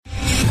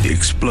The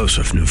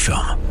explosive new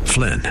film,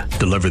 Flynn,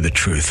 deliver the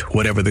truth,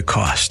 whatever the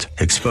cost,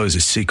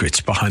 exposes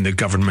secrets behind the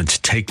government's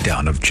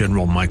takedown of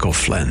General Michael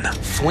Flynn.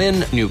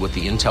 Flynn knew what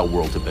the intel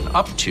world had been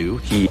up to.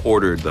 He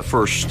ordered the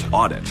first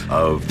audit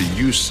of the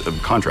use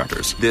of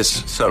contractors.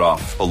 This set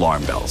off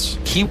alarm bells.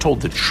 He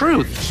told the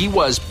truth. He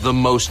was the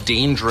most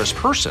dangerous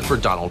person for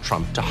Donald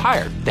Trump to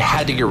hire. They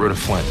had to get rid of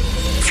Flynn.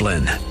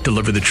 Flynn,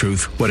 deliver the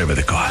truth, whatever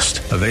the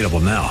cost. Available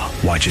now.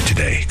 Watch it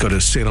today. Go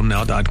to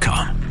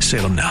salemnow.com.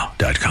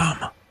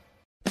 salemnow.com.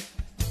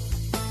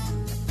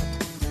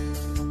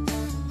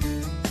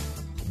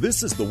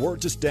 This is the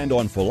Word to Stand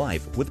On for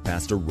Life with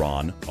Pastor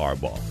Ron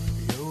Arbaugh.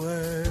 Your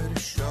word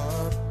is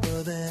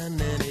sharper than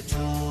any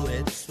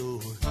two-edged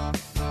sword,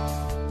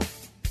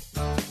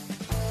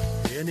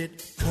 and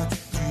it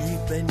cuts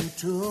deep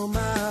into my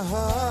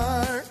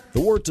heart.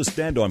 The Word to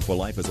Stand On for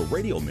Life is a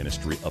radio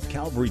ministry of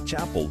Calvary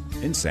Chapel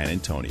in San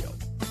Antonio.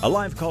 A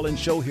live call-in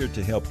show here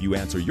to help you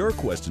answer your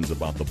questions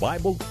about the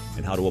Bible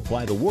and how to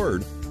apply the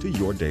Word to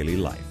your daily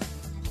life.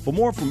 For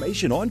more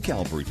information on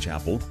Calvary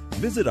Chapel,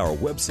 visit our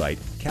website,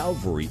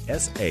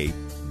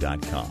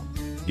 calvarysa.com.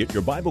 Get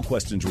your Bible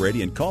questions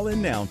ready and call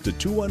in now to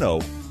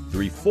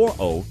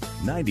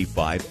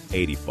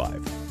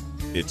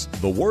 210-340-9585. It's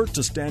The Word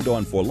to Stand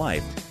On for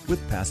Life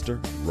with Pastor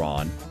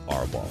Ron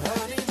Arbaugh.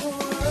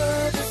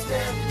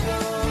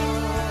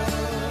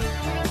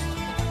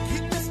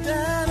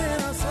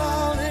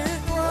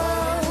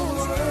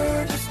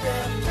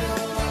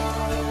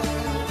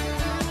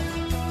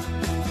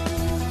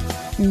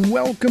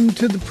 Welcome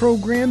to the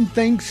program.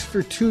 Thanks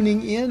for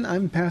tuning in.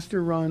 I'm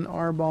Pastor Ron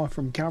Arbaugh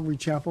from Calvary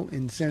Chapel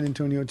in San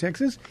Antonio,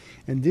 Texas,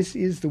 and this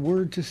is the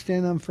Word to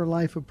Stand On for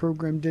Life, a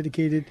program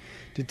dedicated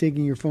to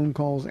taking your phone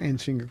calls,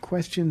 answering your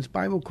questions,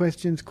 Bible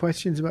questions,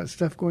 questions about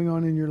stuff going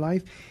on in your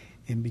life.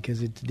 And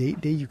because it's date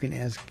day, you can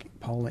ask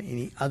Paula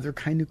any other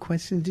kind of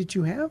questions that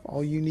you have.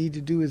 All you need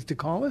to do is to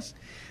call us.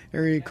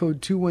 Area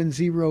code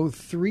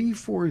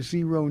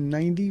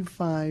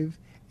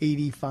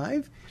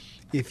 210-340-9585.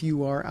 If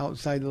you are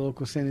outside the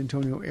local San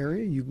Antonio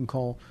area, you can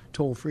call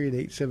toll-free at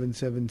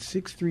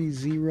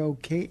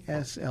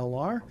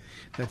 877-630-KSLR.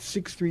 That's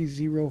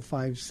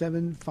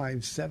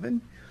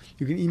 630-5757.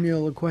 You can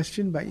email a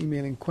question by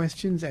emailing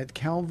questions at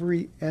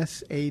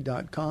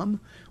calvarysa.com,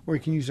 or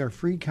you can use our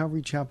free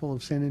Calvary Chapel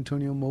of San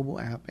Antonio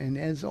mobile app. And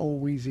as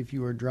always, if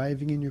you are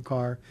driving in your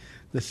car,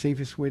 the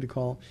safest way to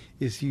call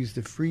is to use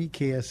the free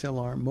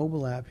KSLR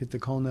mobile app. Hit the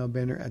Call Now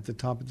banner at the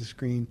top of the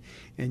screen,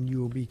 and you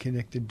will be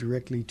connected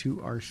directly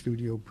to our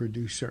studio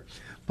producer.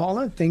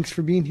 Paula, thanks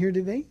for being here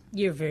today.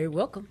 You're very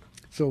welcome.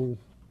 So,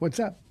 what's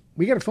up?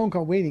 We got a phone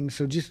call waiting,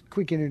 so just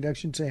quick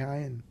introduction, say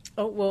hi.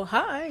 Oh, well,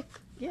 hi.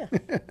 Yeah.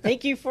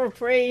 Thank you for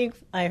praying.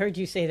 I heard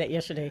you say that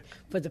yesterday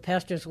for the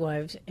pastor's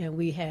wives, and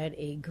we had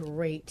a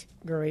great,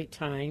 great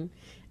time.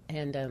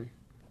 And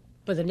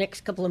for the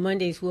next couple of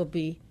Mondays, we'll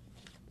be,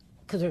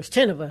 because there's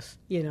 10 of us,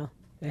 you know,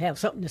 they have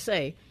something to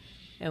say,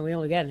 and we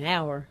only got an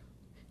hour.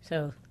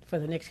 So for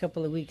the next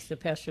couple of weeks, the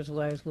pastor's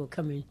wives will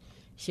come and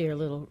share a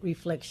little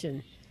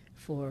reflection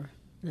for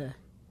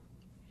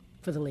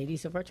the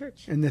ladies of our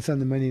church. And that's on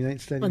the Monday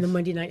night studies? On the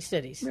Monday night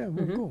studies. Yeah,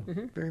 well, cool.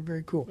 Very,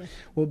 very cool. Yeah.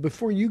 Well,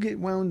 before you get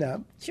wound up,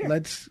 sure,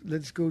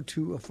 let's go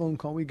to a phone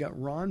call. We got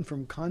Ron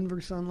from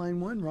Converse on line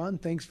 1. Ron,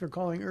 thanks for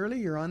calling early.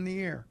 You're on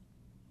the air.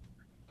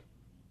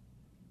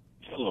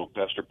 Hello,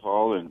 Pastor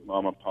Paul and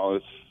Mama Paul.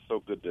 It's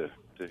so good to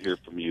hear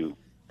from you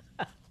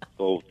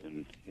both,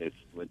 and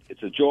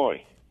it's a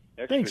joy.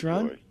 Extra Thanks,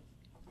 Ron. Joy.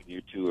 When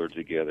you two are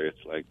together,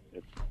 it's like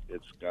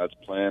it's God's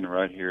plan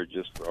right here,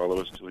 just for all of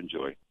us to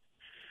enjoy.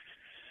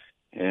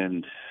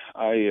 And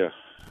I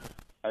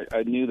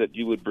knew that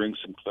you would bring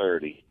some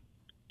clarity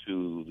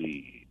to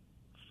the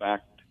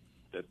fact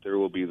that there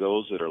will be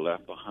those that are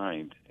left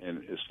behind.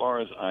 And as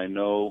far as I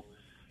know,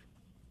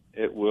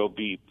 it will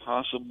be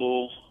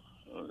possible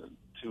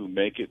to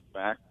make it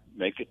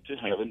to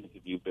heaven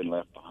if you've been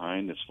left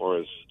behind. As far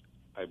as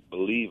I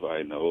believe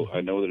I know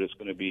that it's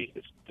going to be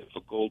as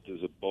difficult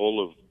as a bowl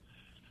of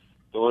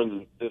thorns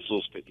and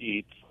thistles to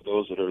eat for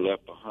those that are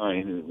left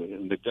behind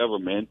in the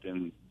government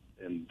and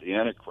the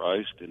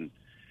Antichrist, and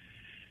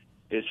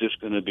it's just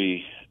going to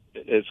be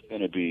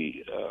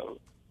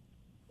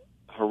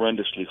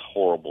horrendously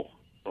horrible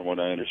from what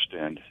I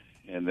understand,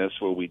 and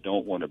that's where we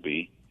don't want to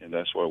be, and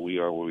that's why we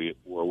are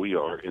where we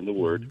are in the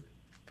Word.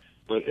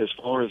 But as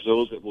far as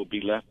those that will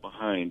be left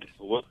behind,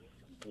 what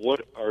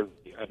are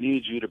I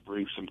need you to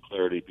bring some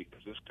clarity,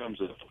 because this comes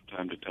up from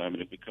time to time,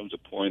 and it becomes a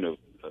point of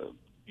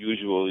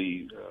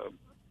usually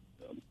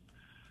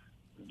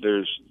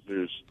there's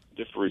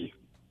differing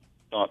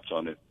thoughts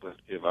on it, but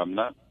if I'm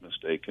not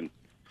mistaken,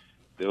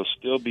 there'll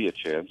still be a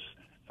chance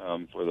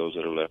for those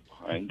that are left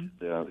behind.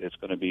 It's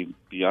going to be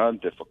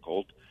beyond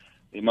difficult.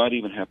 They might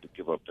even have to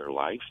give up their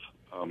life.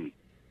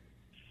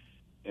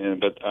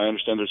 But I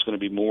understand there's going to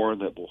be more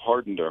that will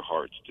harden their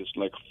hearts, just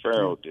like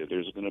Pharaoh did.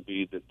 There's going to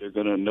be that they're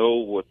going to know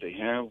what they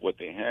have, what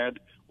they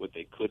had, what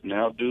they could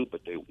now do,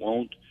 but they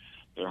won't.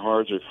 Their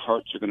hearts are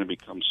going to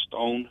become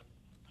stone,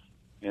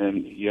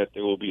 and yet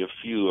there will be a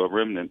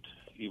remnant,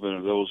 even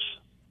of those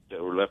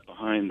that were left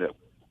behind, that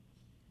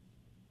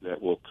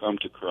that will come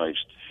to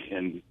Christ.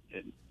 And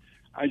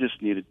I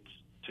just needed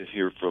to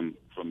hear from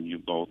you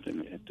both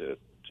and to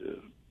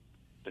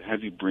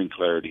have you bring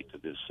clarity to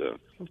this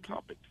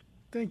topic.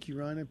 Thank you,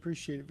 Ron. I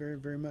appreciate it very,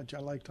 very much. I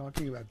like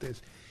talking about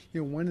this.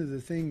 One of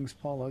the things,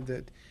 Paula,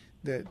 that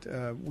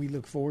we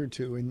look forward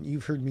to, and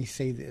you've heard me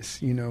say this,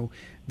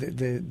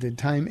 the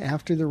time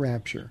after the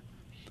rapture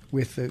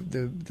with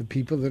the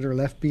people that are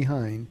left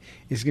behind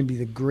is going to be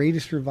the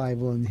greatest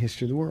revival in the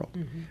history of the world.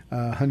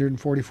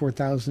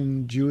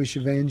 144,000 Jewish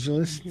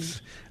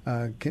evangelists.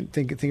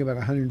 Think about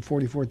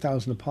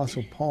 144,000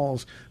 Apostle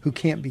Pauls who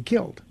can't be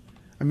killed.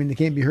 I mean, they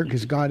can't be hurt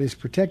because God is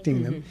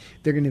protecting them.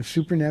 They're going to have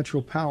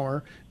supernatural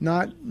power,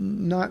 not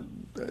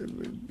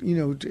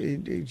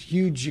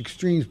huge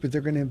extremes, but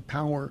they're going to have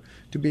power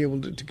to be able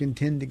to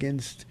contend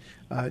against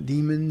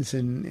demons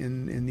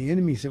and the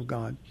enemies of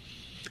God.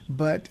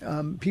 But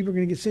people are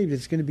going to get saved.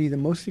 It's going to be the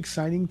most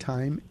exciting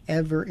time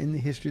ever in the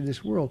history of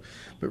this world.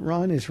 But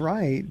Ron is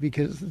right,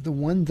 because the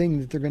one thing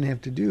that they're going to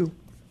have to do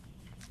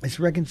is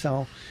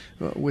reconcile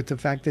with the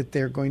fact that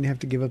they're going to have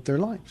to give up their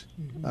lives.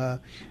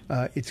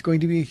 It's going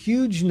to be a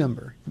huge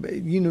number.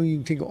 You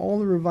can take all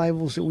the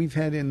revivals that we've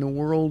had in the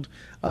world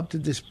up to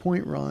this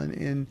point,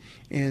 Ron,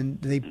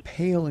 and they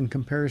pale in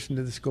comparison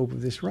to the scope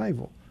of this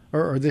revival.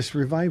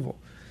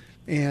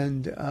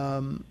 And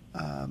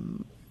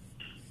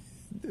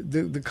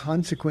the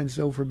consequence,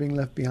 though, for being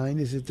left behind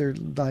is that their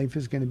life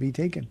is going to be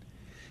taken.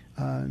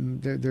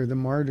 They're the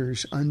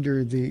martyrs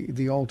under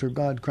the altar of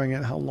God, crying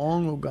out, "How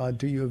long, O God,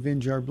 do you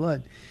avenge our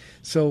blood?"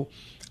 So,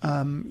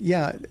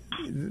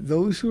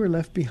 those who are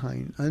left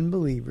behind,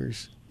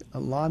 unbelievers, a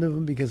lot of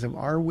them, because of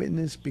our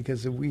witness,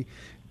 because of we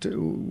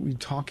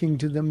talking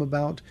to them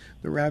about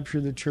the rapture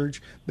of the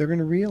church, they're going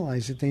to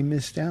realize that they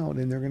missed out,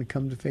 and they're going to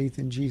come to faith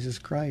in Jesus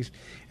Christ.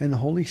 And the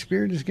Holy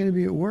Spirit is going to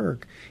be at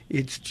work.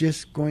 It's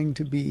just going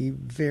to be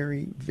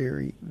very,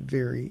 very,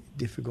 very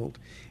difficult,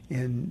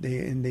 and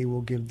they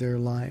will give their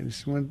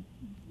lives. Want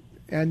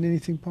to add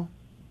anything, Paul?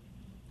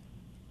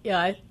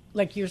 Yeah,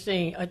 like you're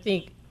saying, I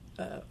think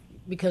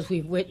because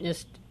we've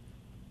witnessed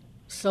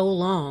so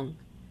long,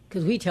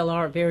 because we tell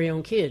our very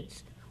own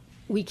kids,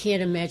 we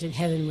can't imagine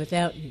heaven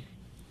without you.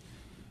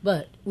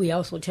 But we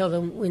also tell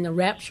them when the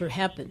rapture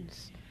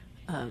happens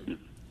and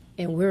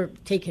we're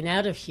taken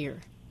out of here,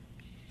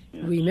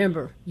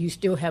 remember, you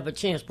still have a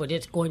chance, but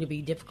it's going to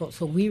be difficult.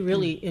 So we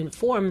really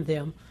inform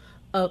them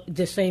of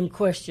the same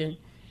question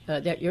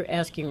that you're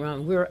asking,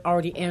 Ron. We're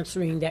already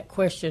answering that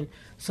question.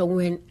 So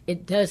when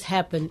it does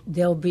happen,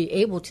 they'll be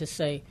able to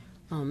say,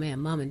 "Oh,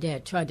 man, Mom and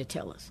Dad tried to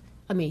tell us."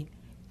 I mean,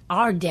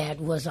 our dad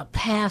was a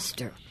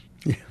pastor,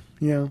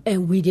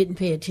 and we didn't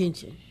pay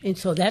attention. And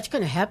so that's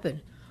going to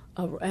happen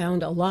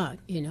around a lot,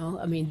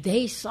 I mean,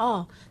 they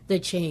saw the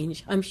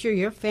change. I'm sure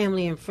your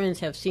family and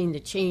friends have seen the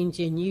change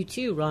in you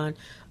too, Ron,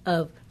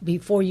 of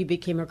before you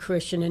became a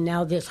Christian, and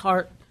now this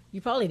heart, you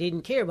probably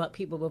didn't care about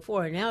people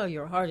before, and now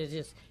your heart is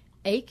just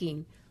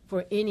aching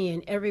for any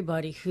and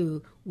everybody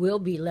who will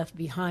be left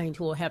behind,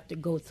 who will have to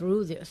go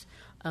through this.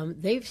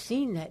 They've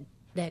seen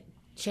that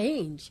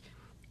change,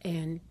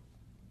 and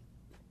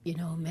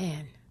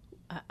man,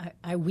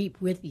 I weep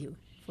with you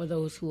for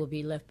those who will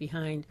be left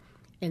behind.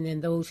 And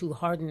then those who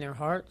harden their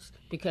hearts,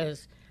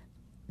 because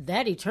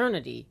that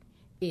eternity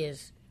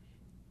is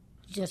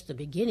just the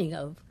beginning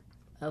of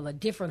a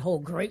different whole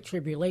great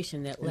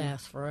tribulation that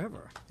lasts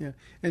forever. Yeah,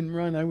 and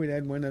Ron, I would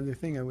add one other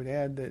thing. I would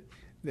add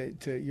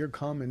that your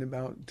comment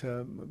about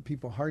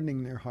people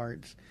hardening their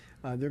hearts,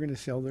 they're going to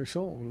sell their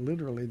soul.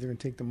 Literally, they're going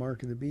to take the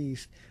mark of the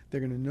beast.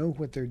 They're going to know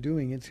what they're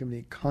doing. It's going to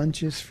be a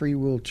conscious free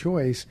will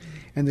choice,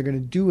 and they're going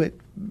to do it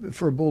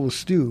for a bowl of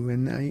stew.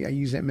 And I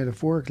use that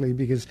metaphorically,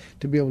 because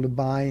to be able to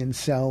buy and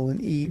sell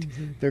and eat,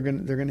 they're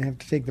going to have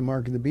to take the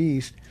mark of the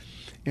beast.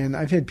 And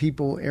I've had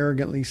people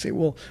arrogantly say,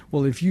 well,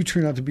 if you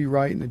turn out to be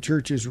right and the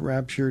church is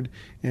raptured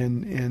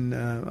and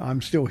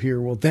I'm still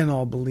here, well, then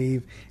I'll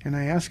believe. And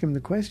I ask them the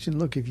question,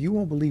 look, if you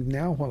won't believe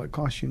now while it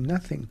costs you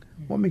nothing,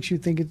 what makes you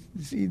think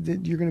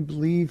that you're going to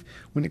believe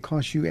when it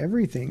costs you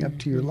everything up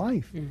to your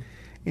life?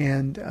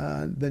 And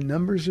the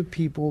numbers of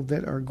people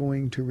that are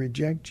going to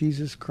reject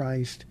Jesus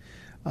Christ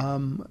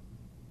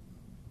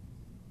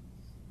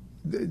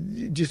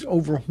just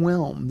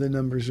overwhelm the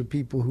numbers of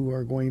people who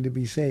are going to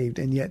be saved.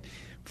 And yet,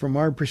 from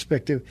our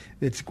perspective,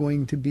 it's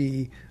going to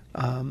be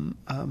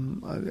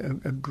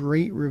a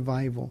great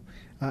revival.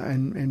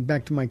 And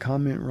back to my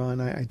comment, Ron,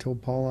 I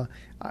told Paula,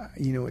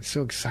 it's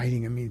so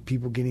exciting. I mean,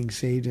 people getting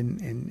saved,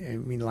 and I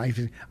mean, life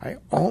is, I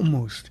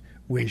almost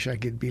wish I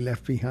could be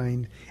left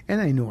behind.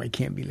 And I know I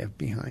can't be left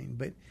behind,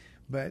 but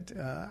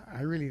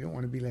I really don't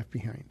want to be left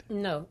behind.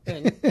 No,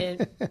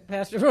 and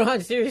Pastor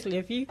Ron, seriously,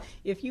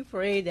 if you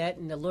pray that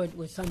and the Lord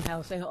would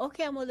somehow say,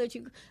 "Okay, I'm gonna let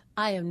you go,"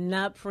 I am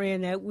not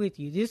praying that with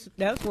you.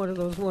 That's one of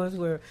those ones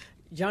where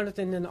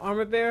Jonathan and the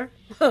armor bearer,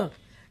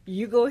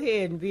 you go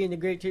ahead and be in the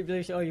great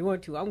tribulation all you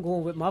want to. I'm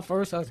going with my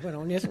first husband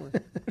on this one.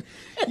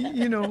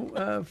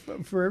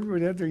 For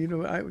everybody out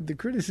there, the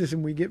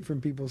criticism we get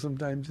from people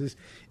sometimes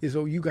is,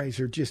 oh, you guys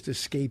are just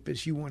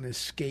escapists. You want to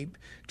escape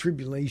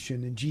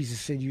tribulation, and Jesus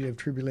said you'd have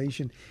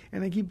tribulation.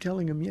 And I keep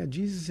telling them, yeah,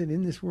 Jesus said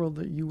in this world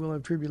that you will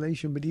have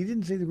tribulation, but he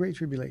didn't say the great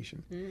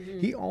tribulation. Mm-hmm.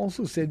 He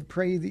also said,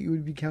 pray that you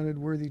would be counted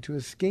worthy to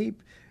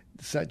escape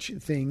such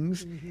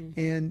things. Mm-hmm.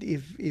 And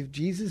if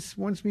Jesus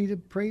wants me to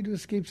pray to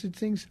escape such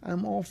things,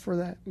 I'm all for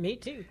that. Me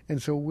too.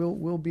 And so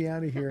we'll be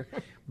out of here.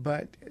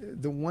 But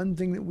the one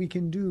thing that we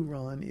can do,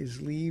 Ron,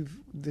 is leave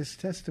this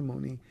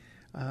testimony.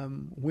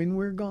 When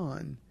we're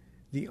gone,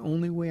 the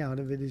only way out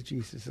of it is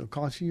Jesus. It'll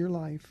cost you your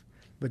life,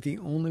 but the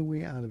only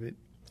way out of it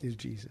is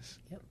Jesus.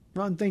 Yep.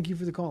 Ron, thank you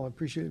for the call. I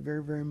appreciate it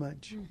very, very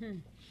much. Mm-hmm.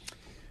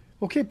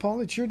 Okay,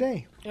 Paul, it's your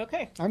day.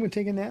 Okay. I'm going to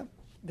take a nap.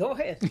 Go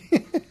ahead.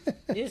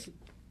 Just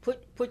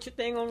put your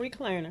thing on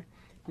recliner.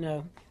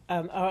 No.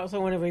 I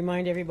also want to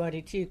remind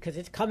everybody, too, because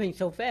it's coming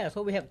so fast.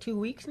 What, we have 2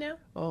 weeks now?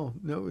 Oh,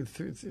 no,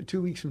 it's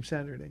 2 weeks from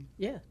Saturday.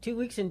 Yeah, 2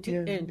 weeks and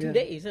two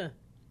days, huh?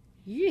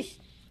 Yeesh.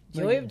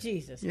 Joy of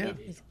Jesus. Yeah.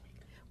 It's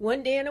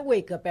one day and a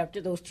wake-up after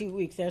those 2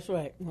 weeks. That's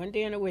right. One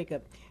day and a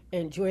wake-up.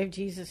 And Joy of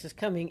Jesus is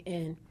coming,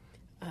 and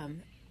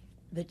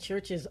the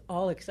church is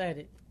all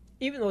excited.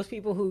 Even those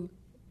people who,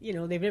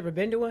 they've never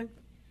been to one,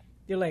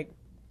 they're like,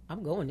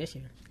 I'm going this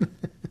year.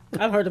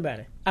 I've heard about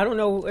it. I don't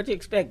know what to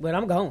expect, but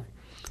I'm going.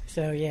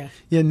 So, yeah.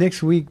 Yeah,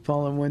 next week,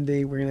 Paul, on one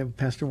day, we're going to have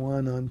Pastor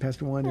Juan on.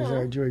 Pastor Juan is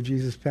our Joy of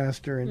Jesus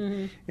pastor,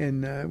 and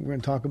we're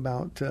going to talk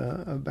about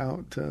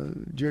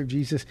Joy of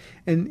Jesus.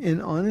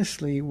 And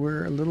honestly,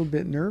 we're a little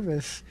bit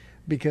nervous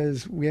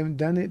because we haven't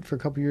done it for a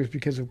couple of years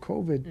because of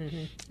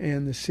COVID,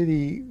 and the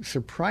city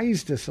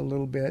surprised us a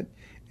little bit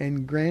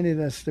and granted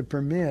us the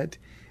permit.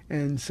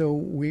 And so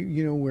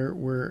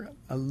we're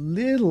a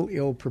little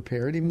ill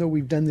prepared, even though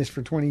we've done this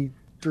for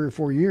 23 or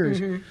 4 years.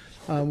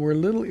 We're a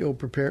little ill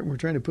prepared. We're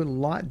trying to put a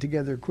lot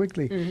together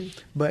quickly.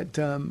 But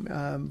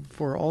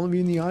for all of you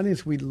in the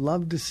audience, we'd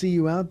love to see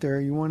you out there.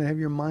 You want to have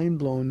your mind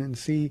blown and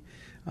see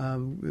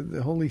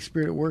the Holy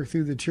Spirit at work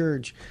through the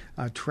church.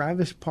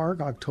 Travis Park,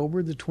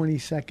 October the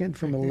 22nd,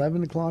 from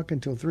 11 o'clock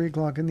until 3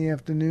 o'clock in the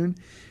afternoon.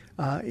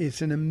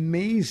 It's an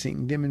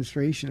amazing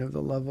demonstration of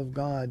the love of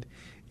God.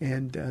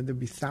 And there'll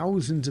be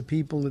thousands of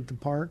people at the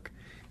park,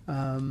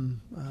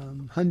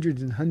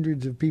 hundreds and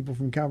hundreds of people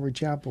from Calvary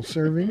Chapel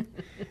serving.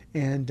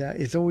 And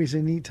it's always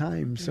a neat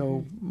time.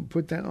 So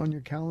put that on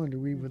your calendar.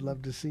 We would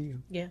love to see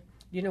you. Yeah.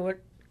 You know what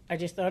I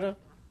just thought of?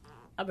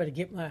 I better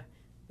get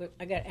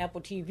I got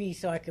Apple TV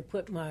so I could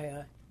put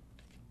my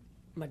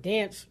my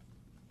dance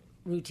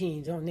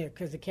routines on there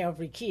because the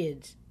Calvary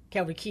kids,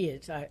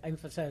 I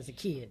emphasize the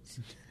kids,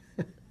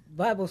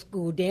 Bible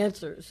school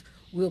dancers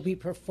will be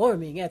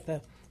performing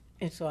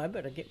and so I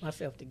better get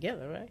myself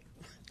together, right?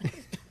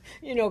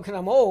 Because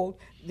I'm old.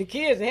 The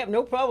kids, they have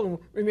no problem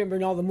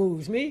remembering all the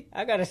moves. Me,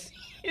 I got to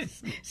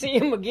see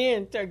him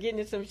again, start getting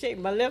in some shape.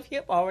 My left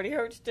hip already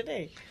hurts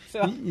today.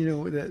 So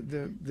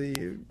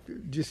the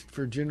just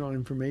for general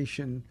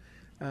information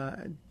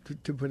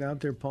to put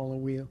out there, Paula,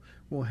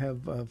 we'll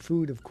have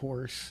food, of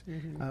course.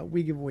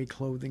 We give away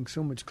clothing,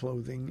 so much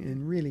clothing,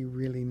 and really,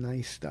 really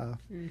nice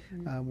stuff.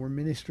 We're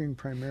ministering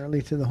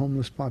primarily to the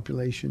homeless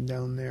population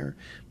down there,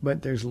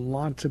 but there's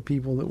lots of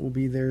people that will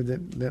be there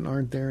that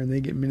aren't there, and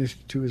they get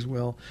ministered to as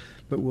well.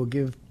 But we'll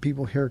give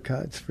people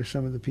haircuts for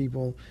some of the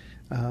people.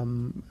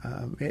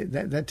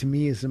 That to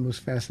me is the most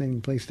fascinating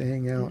place to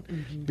hang out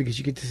because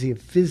you get to see a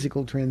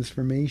physical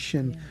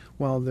transformation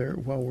while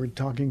we're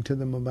talking to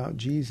them about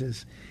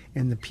Jesus,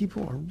 and the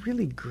people are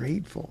really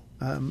grateful.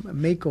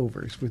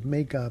 Makeovers with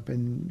makeup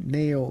and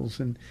nails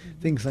and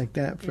things like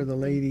that for the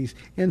ladies,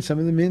 and some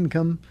of the men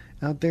come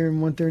out there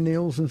and want their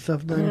nails and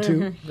stuff done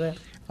too. But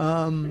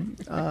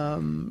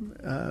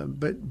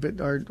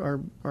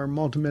our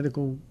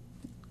multi-medical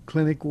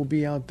clinic will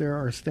be out there.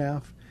 Our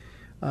staff.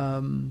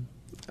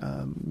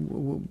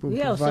 We'll we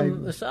have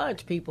some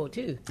massage people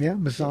too. Yeah,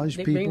 massage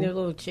people. They bring their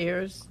little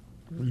chairs.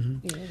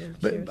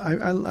 But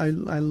I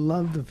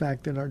love the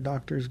fact that our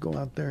doctors go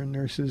out there and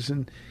nurses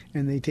and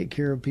they take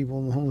care of people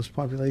in the homeless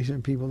population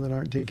and people that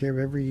aren't taken care of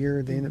every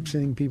year. They end up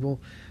sending people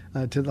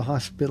to the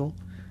hospital.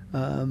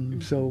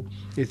 So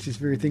it's this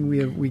very thing.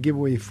 We give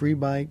away free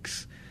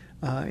bikes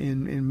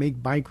and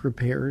make bike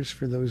repairs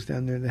for those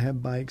down there that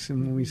have bikes.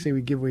 And when we say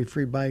we give away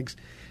free bikes,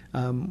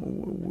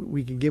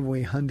 we can give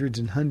away hundreds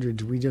and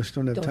hundreds. We just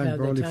don't have time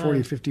for only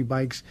 40, 50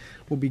 bikes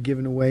will be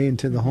given away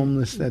into the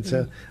homeless. That's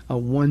a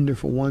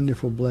wonderful,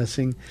 wonderful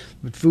blessing.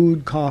 But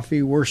food,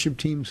 coffee, worship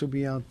teams will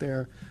be out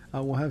there.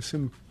 We'll have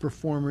some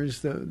performers.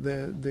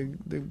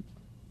 The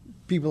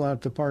people out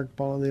at the park,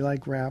 Paula, they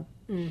like rap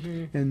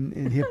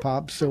and hip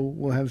hop. So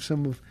we'll have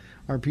some of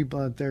our people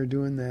out there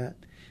doing that.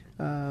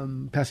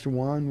 Pastor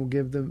Juan will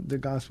give the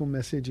gospel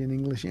message in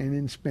English and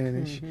in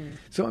Spanish.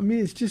 So, I mean,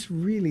 it's just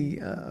really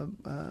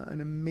an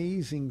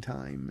amazing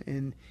time,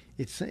 and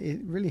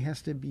it really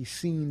has to be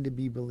seen to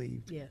be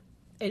believed. Yeah,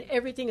 and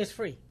everything is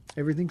free.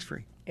 Everything's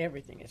free.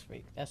 Everything is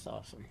free. That's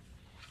awesome.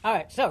 All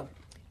right, so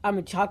I'm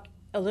going to talk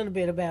a little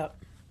bit about...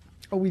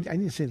 I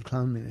didn't say the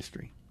clown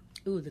ministry.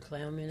 Ooh, the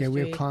clown ministry. Yeah,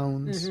 we have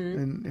clowns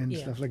and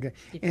Yeah. stuff like that.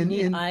 If you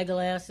need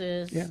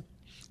eyeglasses. Yeah.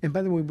 And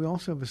by the way, we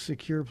also have a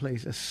secure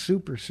place, a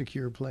super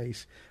secure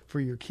place for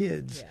your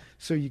kids. Yeah.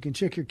 So you can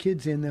check your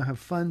kids in. They'll have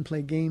fun,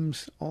 play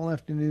games all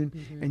afternoon,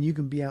 and you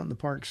can be out in the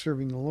park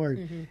serving the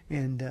Lord.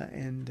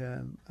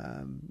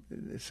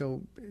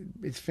 So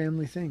it's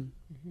family thing.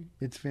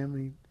 It's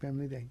family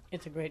day.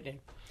 It's a great day.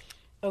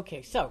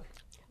 Okay, so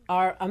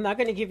I'm not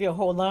going to give you a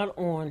whole lot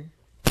on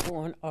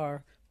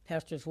our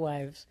Pastor's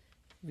Wives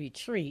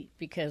retreat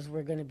because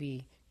we're going to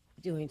be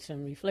doing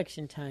some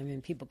reflection time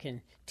and people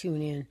can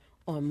tune in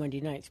on Monday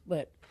nights,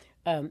 but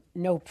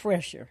no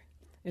pressure.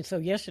 And so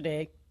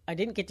yesterday, I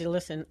didn't get to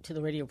listen to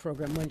the radio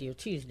program Monday or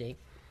Tuesday,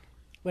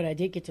 but I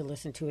did get to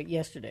listen to it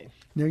yesterday.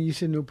 No, you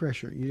said no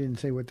pressure. You didn't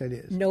say what that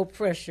is. No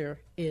pressure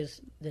is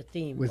the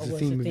theme. Was the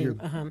theme of your...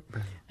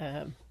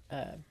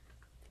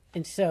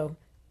 And so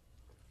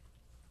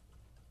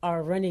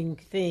our running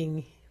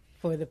thing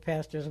for the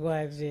Pastor's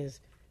Wives is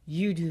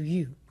you do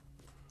you,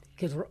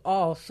 because we're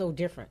all so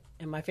different.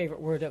 And my favorite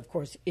word, of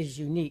course, is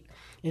unique.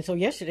 And so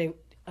yesterday,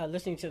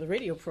 listening to the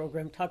radio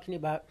program talking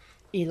about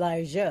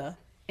Elijah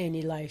and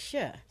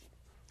Elisha,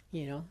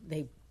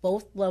 they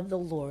both love the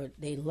Lord.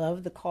 They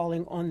love the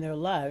calling on their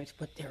lives,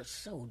 but they're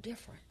so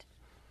different.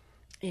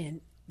 And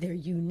they're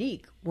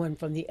unique one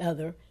from the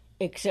other,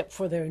 except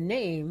for their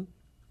name,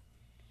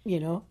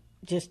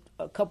 just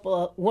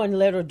one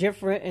letter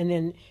different, and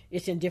then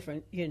it's in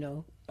different,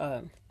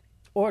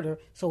 order.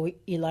 So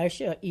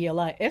Elisha,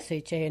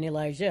 E-L-I-S-H-A, and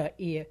Elijah,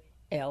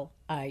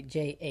 E-L-I-J-A-H.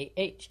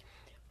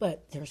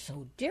 But they're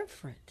so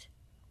different.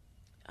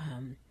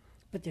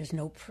 But there's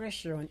no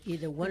pressure on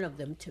either one of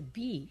them to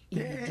be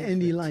different.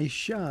 And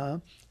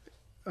Elisha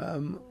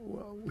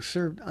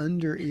served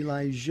under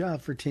Elijah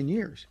for 10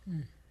 years.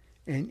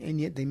 And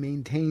yet they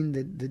maintained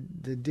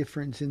the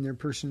difference in their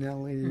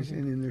personalities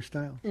and in their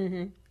style.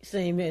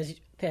 Same as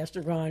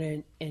Pastor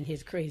Ron and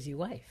his crazy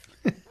wife.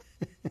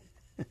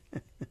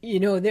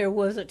 There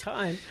was a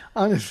time.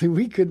 Honestly,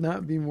 we could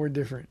not be more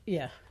different.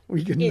 Yeah.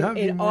 We could not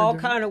be more in all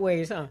different. kind of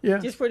ways, huh? Yeah.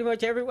 Just pretty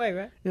much every way,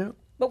 right? Yeah.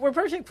 But we're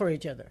perfect for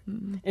each other.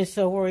 And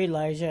so were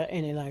Elijah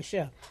and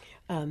Elisha.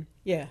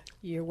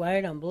 You're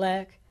white, I'm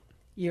black.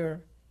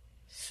 You're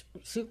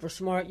super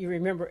smart. You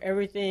remember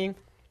everything.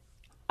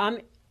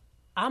 I'm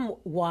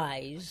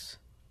wise,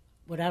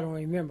 but I don't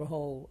remember a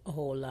whole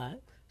lot.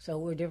 So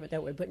we're different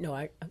that way. But no,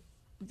 I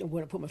don't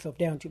want to put myself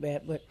down too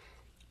bad. But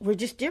we're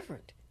just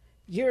different.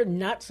 You're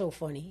not so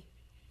funny.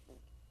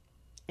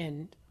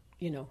 And,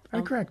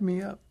 I crack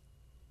me up.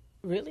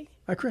 Really?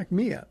 I crack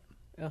me up.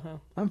 Uh-huh.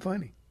 I'm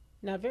funny.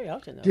 Not very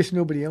often, though. Just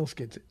nobody else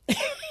gets it.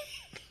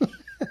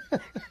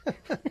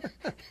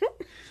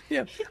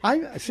 Yeah.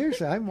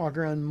 Seriously, I walk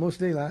around most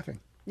day laughing.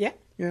 Yeah?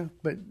 Yeah,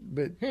 but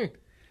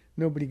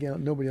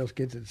nobody else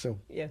gets it, so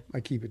yeah.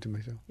 I keep it to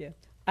myself. Yeah.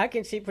 I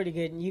can see pretty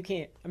good, and you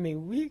can't. I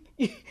mean,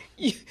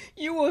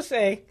 you will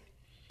say,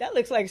 that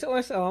looks like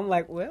so-and-so. I'm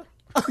like, well,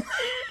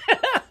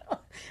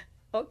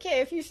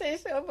 okay, if you say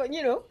so, but,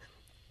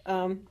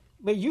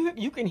 but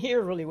you can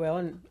hear really well,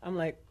 and I'm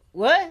like,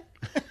 what?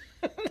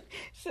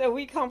 So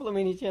we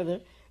compliment each other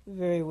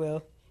very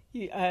well.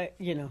 Yeah.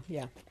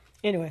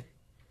 Anyway,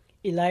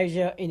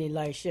 Elijah and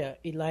Elisha.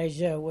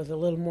 Elijah was a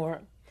little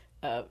more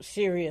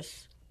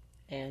serious,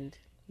 and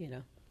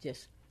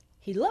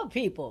he loved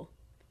people,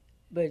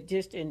 but it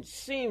just didn't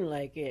seem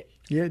like it.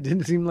 Yeah, it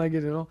didn't seem like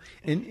it at all.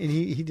 And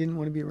he didn't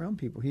want to be around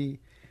people. He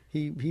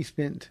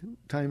spent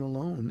time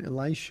alone.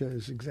 Elisha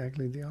is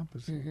exactly the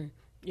opposite. Mm-hmm.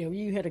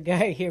 You had a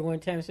guy here one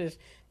time says,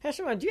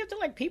 Pastor Ron, do you have to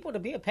like people to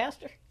be a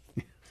pastor?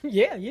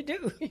 Yeah, you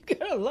do. You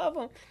gotta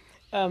love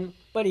them.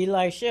 But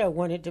Elisha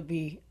wanted to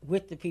be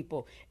with the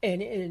people,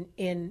 and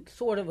in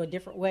sort of a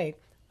different way.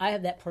 I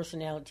have that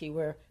personality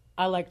where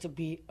I like to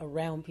be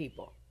around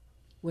people.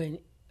 When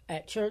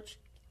at church,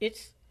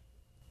 it's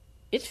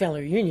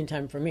family reunion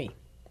time for me.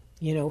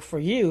 For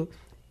you,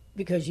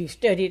 because you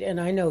studied,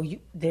 and I know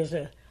there's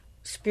a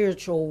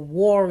spiritual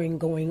warring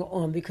going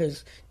on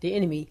because the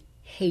enemy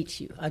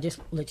hates you. I'll just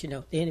let you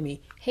know. The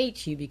enemy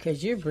hates you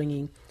because you're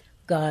bringing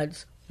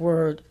God's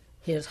word,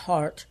 his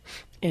heart,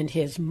 and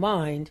his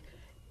mind,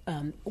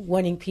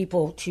 wanting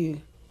people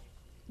to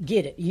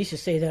get it. You used to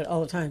say that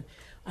all the time.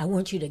 I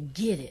want you to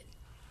get it,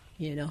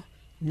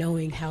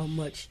 knowing how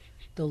much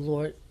the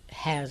Lord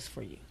has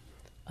for you.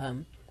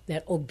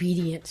 That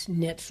obedience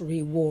nets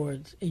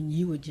rewards. And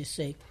you would just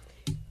say,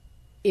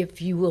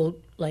 if you will,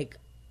 like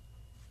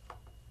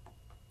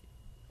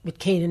with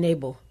Cain and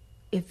Abel,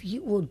 if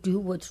you will do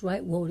what's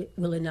right, will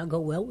it not go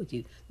well with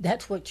you?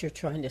 That's what you're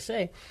trying to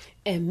say.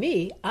 And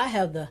me, I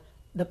have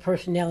the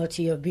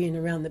personality of being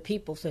around the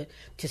people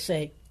to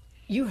say,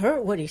 you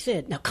heard what he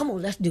said. Now, come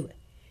on, let's do it.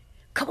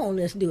 Come on,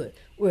 let's do it.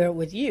 Where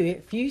with you,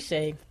 if you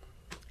say,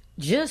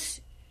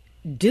 just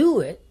do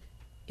it,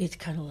 it's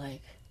kind of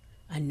like,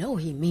 I know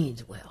he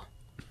means well,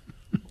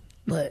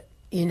 but,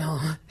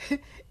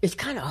 it's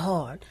kind of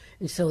hard.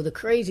 And so the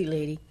crazy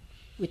lady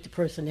with the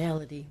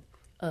personality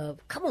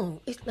of, come on,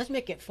 let's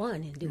make it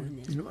fun in doing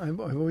this. I've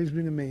always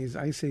been amazed.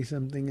 I say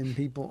something and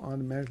people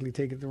automatically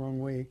take it the wrong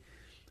way.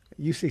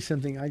 you say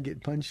something I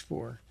get punched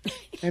for,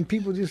 and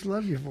people just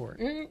love you for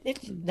it.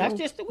 That's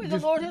just the way the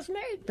Lord has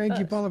made. Thank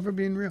you, Paula, for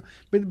being real.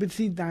 But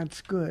see,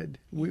 that's good.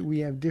 We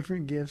have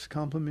different gifts,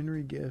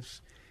 complementary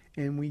gifts,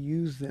 and we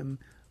use them.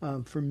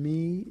 For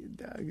me,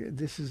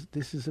 this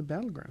is a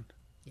battleground.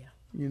 Yeah.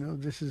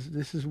 This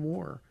is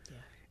war. Yeah.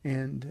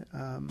 And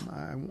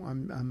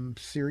I'm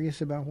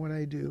serious about what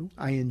I do.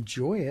 I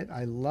enjoy it.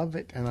 I love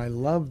it, and I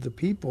love the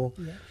people.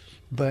 Yeah.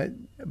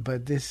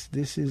 But this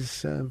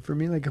is for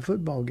me like a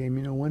football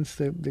game. Once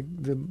the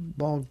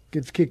ball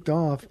gets kicked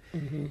off,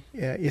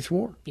 it's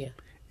war. Yeah.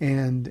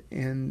 And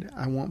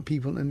I want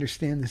people to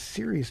understand the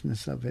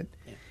seriousness of it.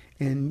 Yeah.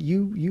 And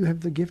you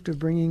have the gift of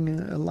bringing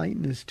a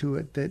lightness to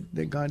it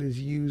that God has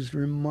used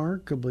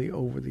remarkably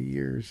over the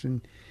years. And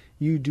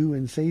you do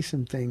and say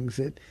some things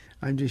that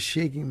I'm just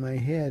shaking my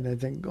head. I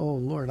think, oh,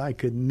 Lord, I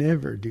could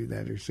never do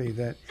that or say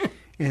that.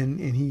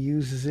 and he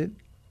uses it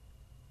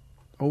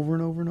over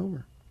and over and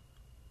over.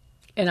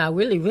 And I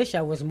really wish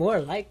I was more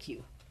like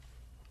you.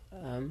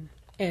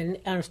 And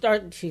I'm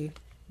starting to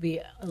be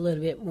a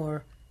little bit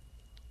more,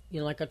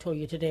 like I told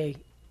you today,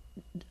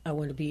 I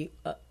want to be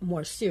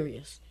more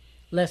serious.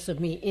 Less of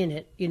me in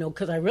it,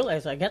 because I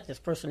realize I got this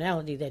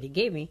personality that he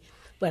gave me,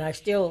 but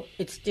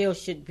it still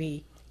should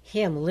be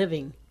him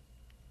living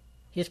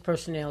his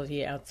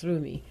personality out through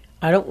me.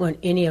 I don't want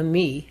any of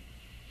me,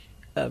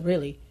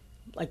 really,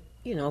 like,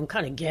 I'm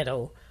kind of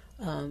ghetto,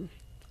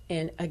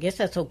 and I guess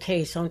that's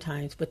okay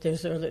sometimes, but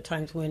there's other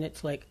times when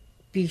it's like,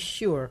 be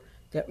sure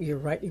that you're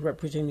rightly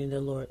representing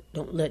the Lord.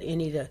 Don't let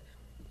any of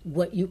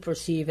what you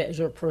perceive as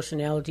your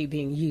personality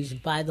being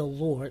used by the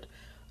Lord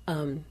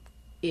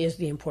is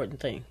the important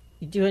thing.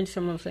 You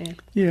understand what I'm saying?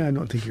 Yeah, I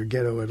don't think you're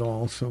ghetto at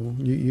all. So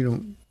you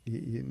don't.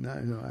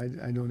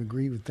 I don't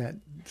agree with that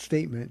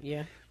statement.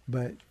 Yeah.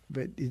 But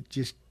it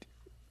just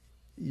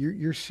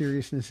your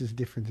seriousness is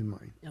different than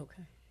mine.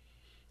 Okay.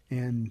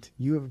 And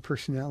you have a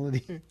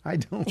personality. I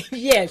don't.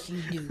 Yes,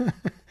 you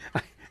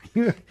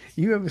do.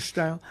 You have a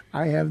style.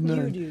 I have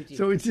none. You do.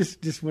 So it's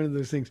just one of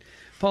those things.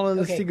 Paula,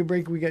 let's take a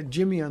break. We got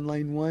Jimmy on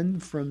line 1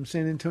 from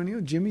San Antonio.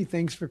 Jimmy,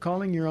 thanks for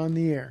calling. You're on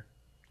the air.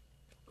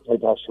 Hey,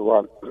 Pastor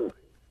Ron.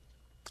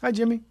 Hi,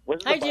 Jimmy.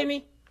 Hi,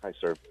 Jimmy. Hi,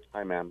 sir.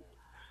 Hi, ma'am.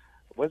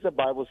 What does the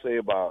Bible say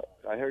about,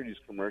 I heard these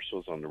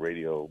commercials on the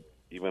radio,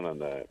 even on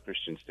the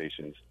Christian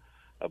stations,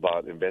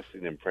 about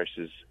investing in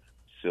precious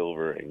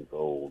silver and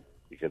gold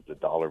because the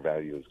dollar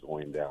value is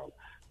going down.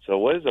 So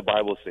what does the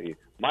Bible say?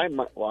 Well,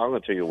 I'm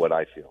going to tell you what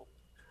I feel.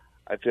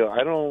 I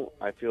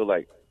feel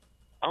like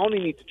I only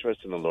need to trust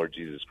in the Lord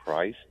Jesus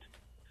Christ.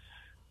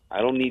 I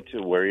don't need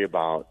to worry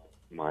about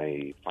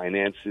my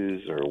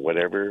finances or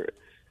whatever.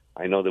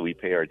 I know that we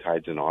pay our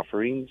tithes and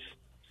offerings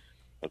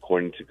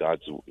according to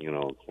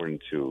according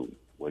to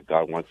what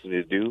God wants me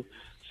to do.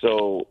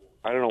 So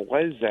I don't know,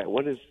 what is that?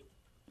 What is,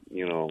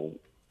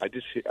 I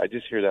just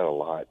hear that a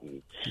lot,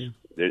 and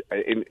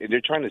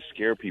they're trying to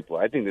scare people.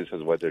 I think this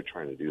is what they're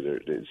trying to do.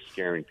 They're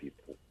scaring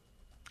people.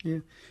 Yeah,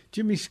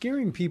 Jimmy,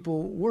 scaring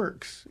people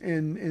works,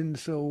 and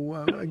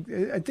so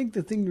I think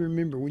the thing to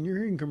remember when you're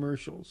hearing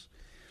commercials,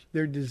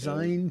 they're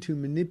designed to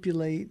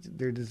manipulate.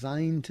 They're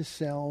designed to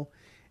sell.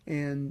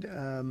 And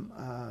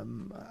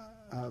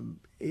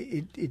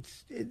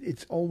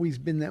it's always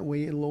been that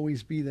way. It'll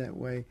always be that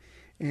way.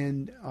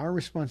 And our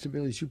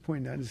responsibility, as you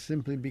pointed out, is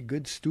simply be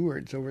good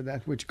stewards over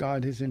that which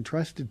God has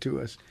entrusted to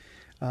us.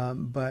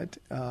 But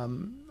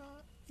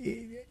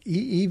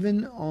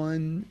even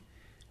on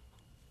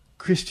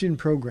Christian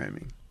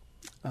programming,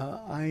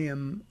 I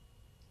am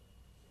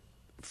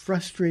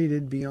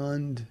frustrated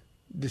beyond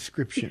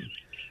description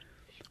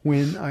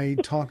when I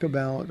talk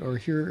about or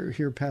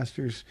hear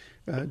pastors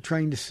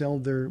trying to sell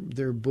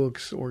their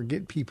books or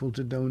get people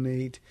to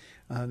donate.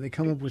 They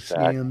come up with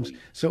scams.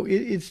 So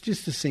it's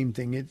just the same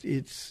thing.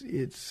 It's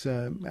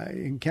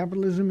in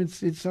capitalism.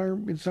 It's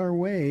our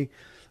way.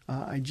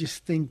 I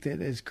just think that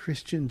as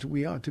Christians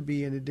we ought to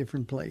be in a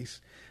different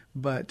place.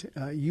 But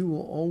you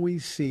will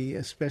always see,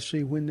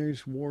 especially when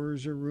there's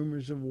wars or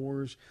rumors of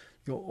wars,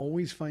 you'll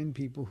always find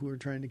people who are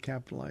trying to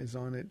capitalize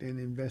on it, and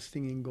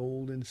investing in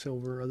gold and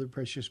silver, other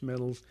precious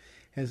metals,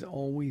 has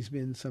always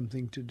been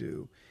something to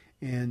do.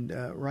 And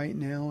right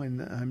now,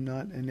 and I'm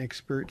not an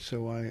expert,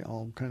 so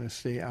I'll kind of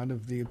stay out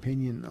of the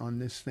opinion on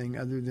this thing,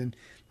 other than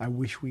I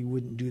wish we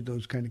wouldn't do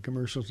those kind of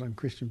commercials on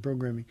Christian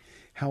programming.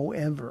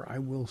 However, I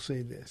will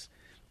say this.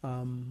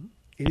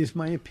 It is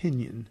my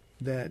opinion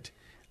that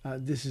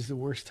this is the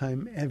worst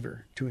time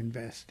ever to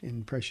invest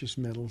in precious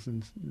metals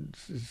and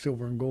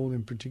silver and gold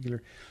in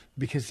particular,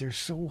 because they're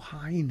so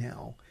high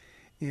now.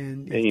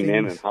 And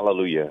amen and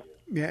hallelujah.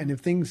 Yeah, and if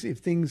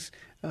things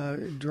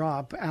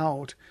drop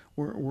out,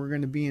 we're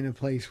going to be in a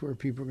place where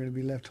people are going to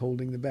be left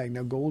holding the bag.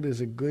 Now, gold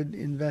is a good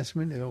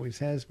investment; it always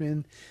has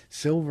been.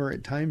 Silver,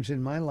 at times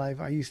in my life,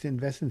 I used to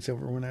invest in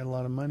silver when I had a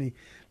lot of money,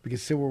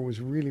 because silver was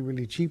really,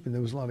 really cheap and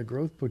there was a lot of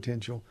growth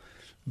potential.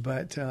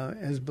 But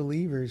as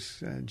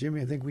believers,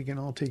 Jimmy, I think we can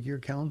all take your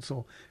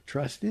counsel.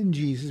 Trust in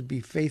Jesus. Be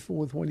faithful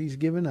with what He's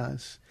given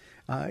us.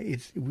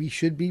 We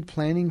should be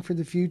planning for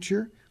the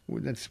future.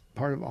 That's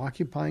part of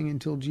occupying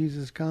until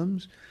Jesus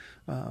comes.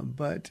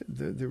 But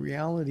the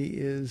reality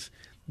is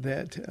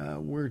that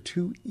we're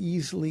too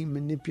easily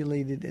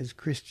manipulated as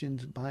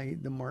Christians by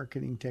the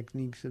marketing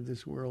techniques of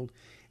this world,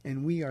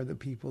 and we are the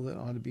people that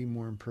ought to be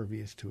more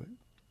impervious to it.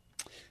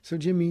 So,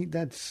 Jimmy,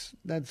 that's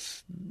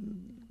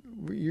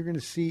you're going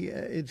to see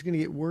it's going to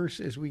get worse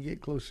as we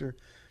get closer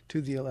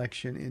to the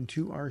election, and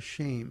to our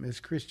shame, as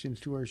Christians,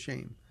 to our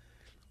shame,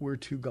 we're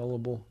too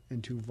gullible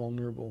and too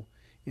vulnerable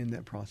in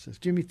that process.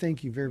 Jimmy,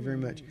 thank you very, very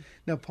much.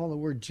 Now, Paula,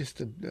 we're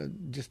just a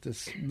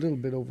little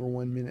bit over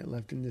 1 minute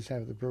left in this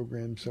half of the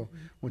program, so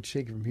we'll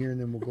take it from here, and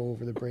then we'll go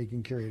over the break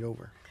and carry it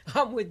over.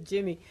 I'm with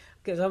Jimmy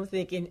because I'm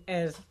thinking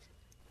as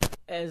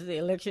the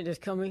election is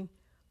coming,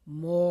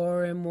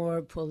 more and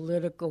more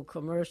political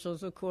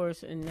commercials, of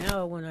course, and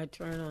now when I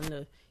turn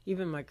on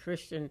even my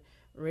Christian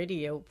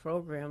radio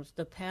programs,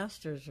 the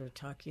pastors are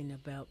talking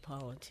about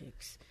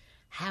politics,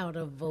 how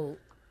to vote,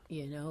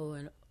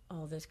 and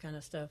all this kind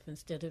of stuff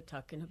instead of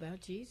talking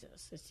about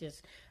Jesus. It's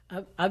just,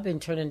 I've been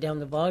turning down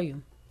the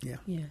volume. Yeah.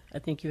 Yeah, I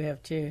think you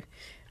have too.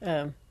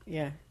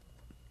 Yeah.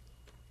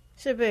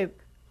 So, babe,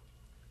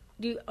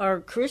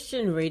 are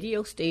Christian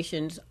radio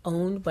stations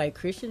owned by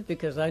Christians?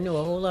 Because I know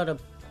a whole lot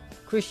of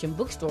Christian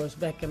bookstores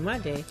back in my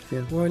day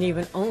weren't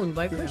even owned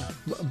by Christians.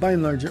 By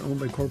and large, they're owned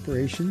by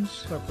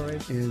corporations.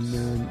 And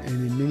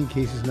in many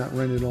cases not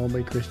run at all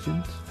by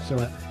Christians. So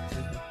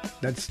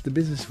that's the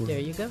business world. There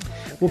you go. Okay.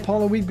 Well,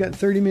 Paula, we've got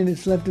 30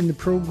 minutes left in the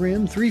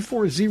program.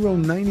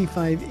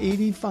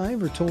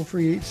 340-9585 or toll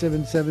free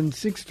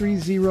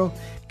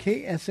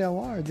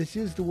 877-630-KSLR. This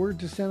is the Word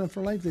to Stand Up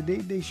for Life, the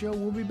Day Show.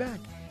 We'll be back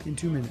in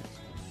 2 minutes.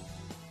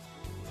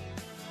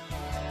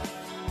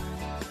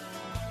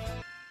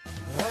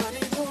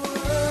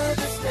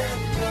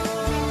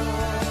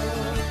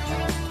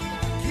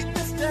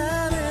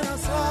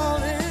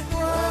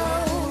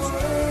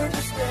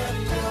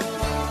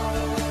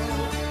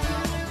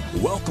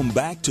 Welcome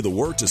back to the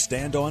Word to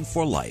Stand On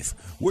for Life.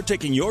 We're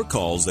taking your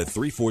calls at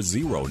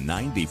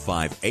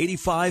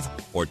 340-9585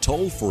 or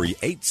toll free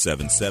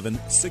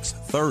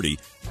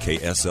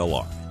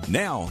 877-630-KSLR.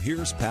 Now,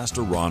 here's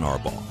Pastor Ron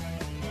Arbaugh.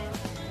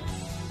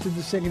 To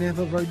the second half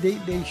of our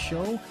Date Day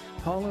show.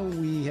 Paula,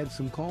 we had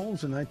some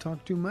calls and I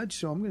talked too much,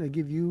 so I'm going to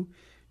give you,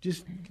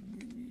 just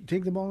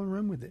take the ball and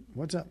run with it.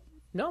 What's up?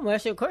 No, I'm going to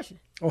ask you a question.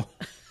 Oh.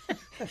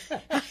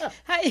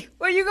 Hey,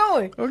 where are you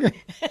going? Okay.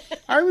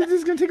 I was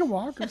just going to take a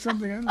walk or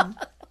something. I don't know.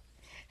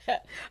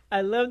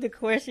 I love the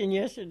question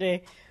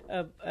yesterday.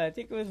 I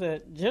think it was a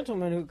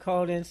gentleman who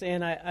called in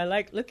saying, I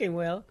like looking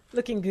good.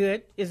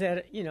 Is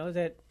that, is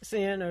that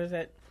sin or is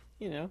that,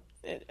 He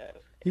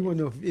wanted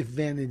to know if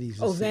vanity's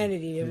a sin.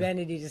 Vanity. If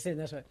vanity's a sin,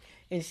 that's right.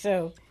 And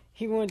so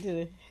he wanted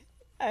to,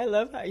 I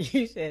love how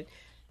you said,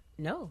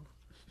 no.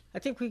 I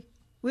think we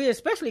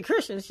especially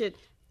Christians should,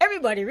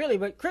 everybody really,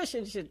 but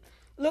Christians should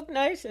look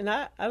nice. And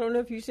I don't know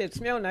if you said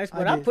smell nice,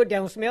 but I put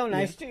down smell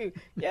nice too.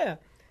 Yeah.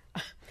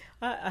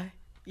 I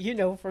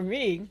for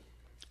me,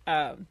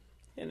 and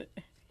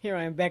here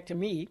I am back to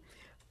me,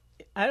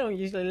 I don't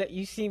usually let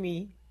you see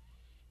me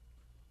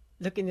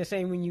looking the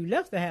same when you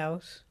left the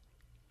house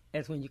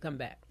as when you come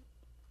back.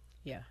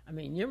 Yeah, I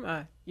mean, you're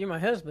my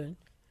husband,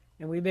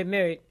 and we've been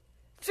married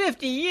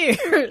 50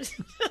 years.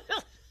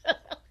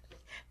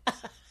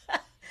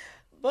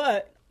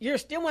 But you're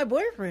still my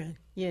boyfriend,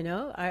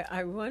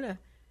 I want to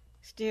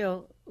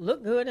still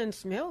look good and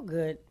smell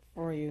good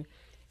for you.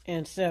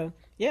 And so,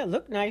 yeah,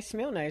 look nice,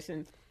 smell nice.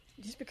 And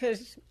just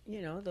because,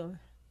 the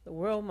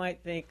world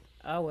might think,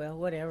 oh, well,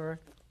 whatever.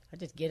 I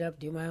just get up,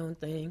 do my own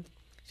thing.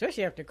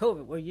 Especially after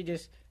COVID, where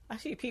I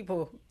see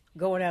people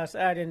going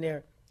outside in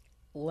their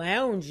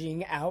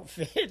lounging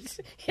outfits,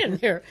 in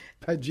their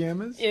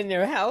pajamas, in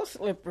their house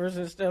slippers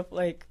and stuff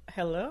like,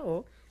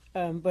 hello.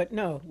 But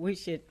no, we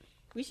should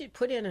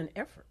put in an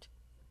effort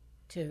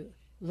to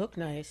look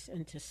nice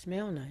and to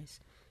smell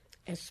nice,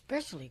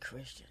 especially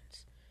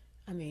Christians.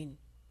 I mean,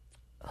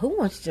 who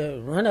wants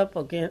to run up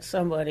against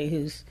somebody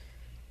who's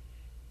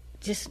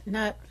just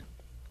not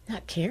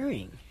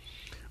caring?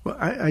 Well,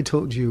 I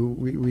told you,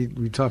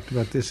 we talked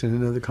about this in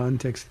another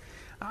context.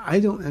 I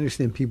don't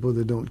understand people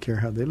that don't care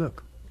how they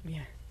look.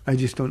 Yeah. I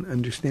just don't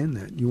understand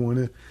that. You want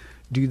to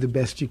do the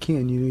best you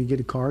can. You get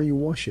a car, you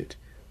wash it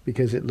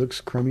because it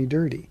looks crummy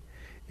dirty.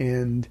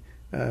 And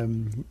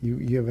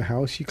you have a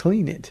house, you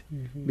clean it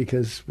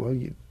because, well,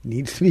 it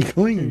needs to be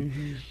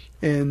clean.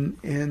 And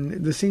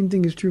the same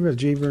thing is true, as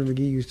J. Vernon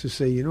McGee used to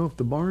say, if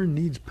the barn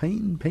needs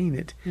paint, paint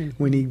it,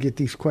 when he'd get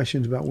these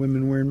questions about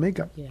women wearing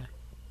makeup. Yeah.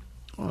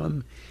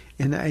 And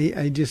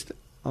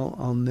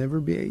I'll never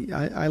be,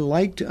 I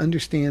like to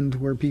understand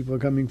where people are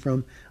coming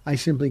from. I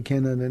simply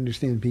cannot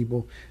understand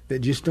people that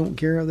just don't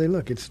care how they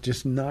look. It's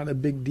just not a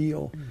big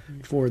deal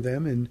for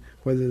them, and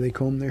whether they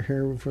comb their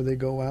hair before they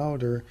go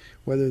out or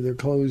whether their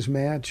clothes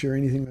match or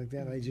anything like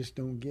that, I just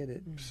don't get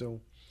it.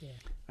 So,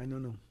 I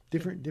don't know.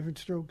 Different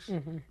strokes.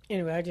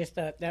 Anyway, I just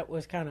thought that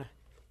was kind of,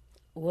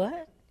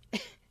 what?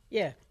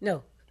 Yeah,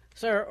 no.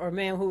 Sir or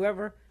ma'am,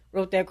 whoever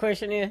wrote that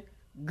question in,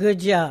 good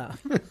job.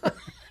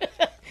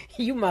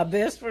 You my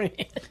best friend.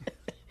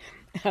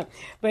 But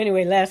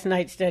anyway, last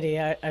night's study,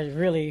 I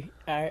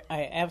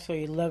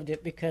absolutely loved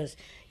it because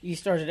you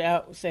started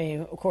out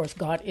saying, of course,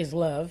 God is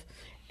love,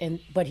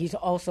 but He's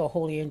also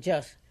holy and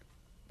just.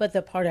 But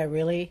the part I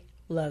really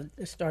loved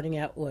starting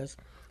out was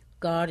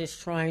God is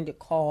trying to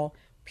call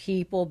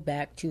people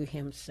back to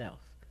Himself.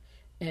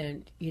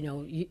 And,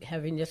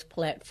 having this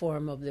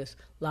platform of this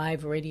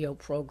live radio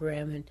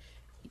program and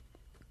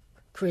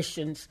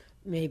Christians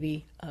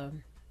maybe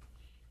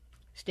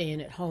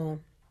staying at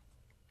home.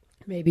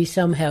 Maybe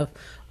some have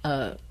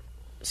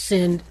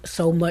sinned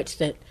so much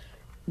that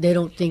they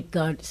don't think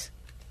God's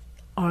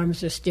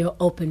arms are still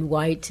open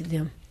wide to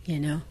them,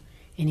 and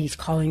He's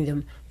calling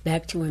them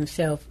back to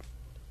Himself.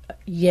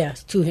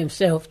 Yes, to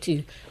Himself,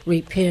 to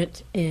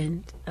repent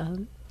and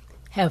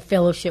have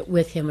fellowship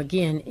with Him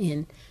again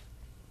in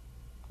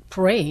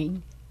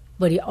praying,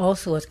 but He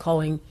also is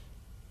calling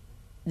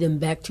them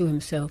back to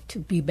Himself to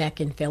be back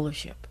in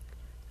fellowship.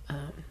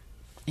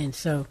 And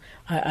so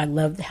I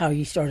loved how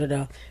you started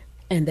off,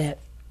 and that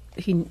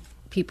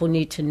people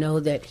need to know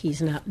that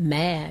He's not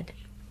mad,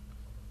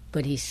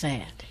 but He's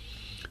sad.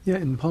 Yeah,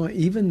 and Paul,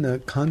 even the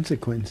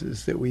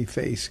consequences that we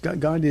face,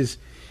 God is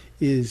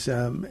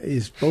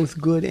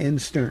both good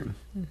and stern.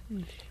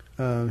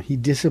 Mm-hmm. He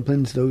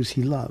disciplines those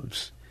He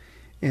loves.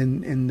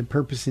 And the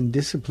purpose in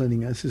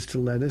disciplining us is to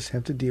let us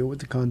have to deal with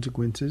the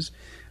consequences,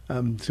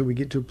 so we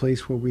get to a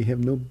place where we have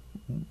no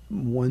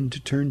one to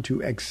turn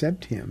to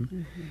except Him.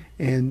 Mm-hmm.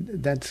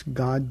 And that's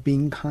God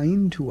being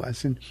kind to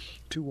us. And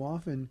too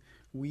often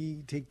we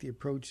take the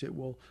approach that,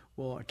 well,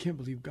 I can't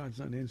believe God's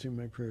not answering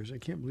my prayers. I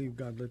can't believe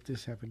God let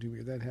this happen to me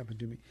or that happen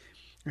to me.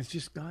 It's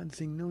just God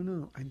saying,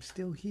 no, I'm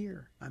still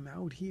here. I'm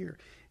out here.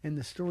 And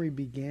the story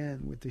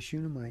began with the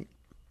Shunammite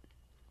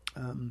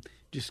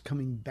just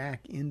coming back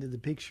into the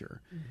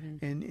picture.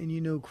 Mm-hmm.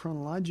 And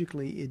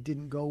chronologically it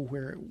didn't go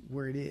where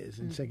it is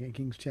in 2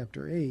 Kings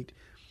chapter 8,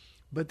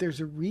 but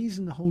there's a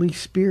reason the Holy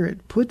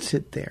Spirit puts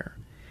it there.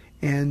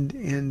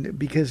 And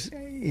because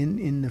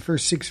in the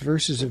first 6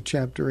 verses of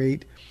chapter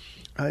 8,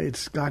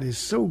 it's God is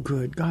so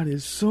good. God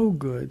is so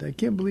good. I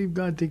can't believe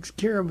God takes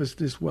care of us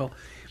this well.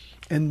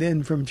 And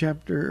then from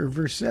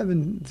verse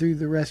 7 through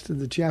the rest of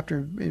the chapter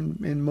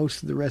and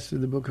most of the rest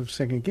of the book of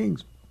 2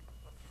 Kings,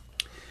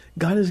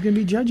 God is going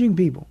to be judging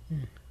people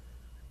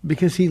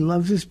because He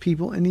loves His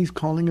people and He's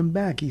calling them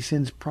back. He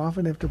sends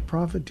prophet after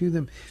prophet to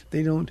them.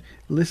 They don't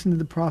listen to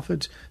the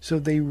prophets, so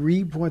they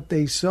reap what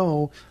they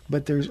sow,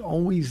 but there's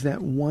always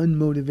that one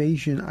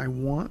motivation: I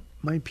want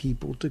my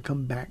people to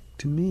come back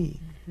to me.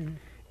 Mm-hmm.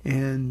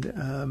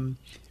 And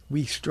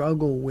we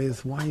struggle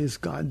with, why is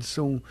God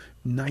so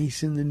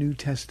nice in the New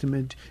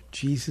Testament?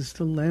 Jesus,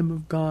 the Lamb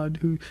of God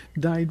who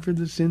died for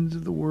the sins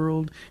of the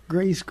world.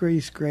 Grace,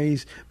 grace,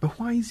 grace. But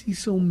why is He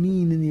so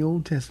mean in the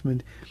Old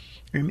Testament?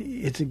 I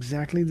mean, it's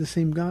exactly the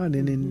same God.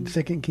 And in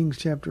 2 Kings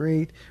chapter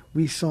 8,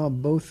 we saw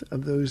both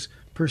of those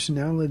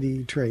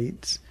personality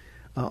traits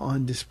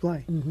on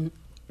display. Mm-hmm.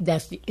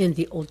 That's in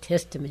the Old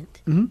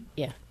Testament. Mm-hmm.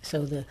 Yeah.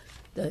 So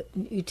the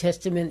New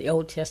Testament, the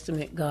Old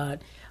Testament God,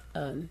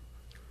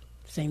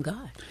 same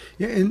God.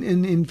 Yeah,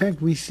 and in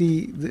fact, we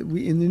see that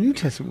in the New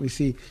Testament we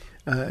see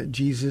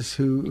Jesus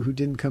who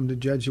didn't come to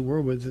judge the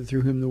world, but that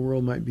through Him the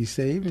world might be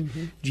saved.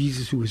 Mm-hmm.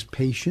 Jesus who was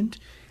patient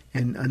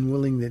and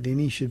unwilling that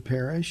any should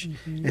perish.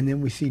 Mm-hmm. And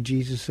then we see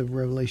Jesus of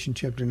Revelation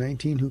chapter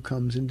 19 who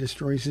comes and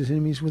destroys His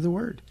enemies with a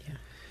word. Yeah.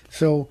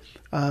 So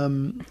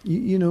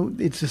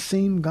it's the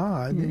same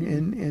God,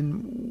 mm-hmm.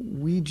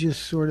 and we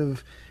just sort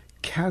of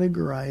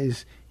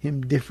categorize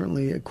Him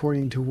differently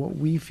according to what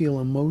we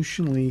feel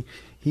emotionally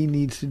He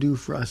needs to do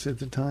for us at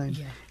the time.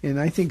 Yeah. And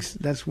I think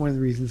that's one of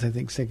the reasons I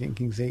think 2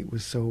 Kings 8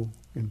 was so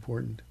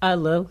important. I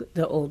love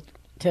the Old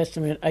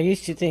Testament. I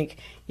used to think,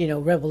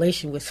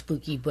 Revelation was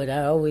spooky, but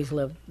I always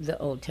loved the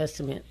Old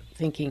Testament,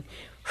 thinking,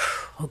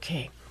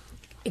 okay,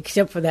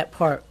 except for that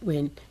part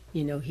when,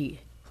 He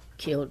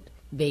killed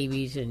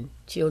babies and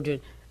children.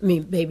 I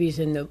mean, babies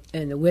and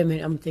the women.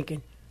 I'm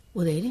thinking,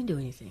 well, they didn't do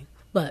anything.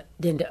 But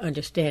then to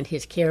understand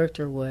His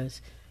character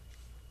was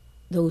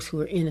those who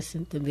were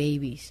innocent, the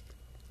babies,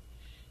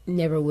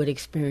 never would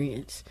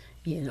experience,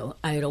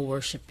 idol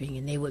worshiping,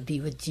 and they would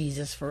be with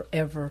Jesus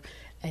forever.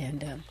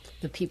 And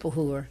the people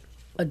who were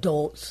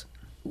adults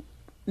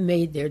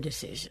made their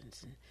decisions.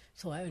 And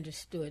so I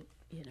understood,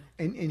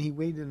 And He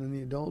waited on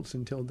the adults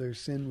until their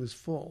sin was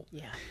full.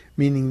 Yeah.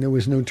 Meaning there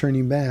was no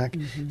turning back.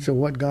 Mm-hmm. So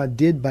what God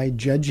did by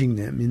judging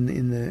them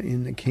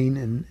in the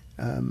Canaan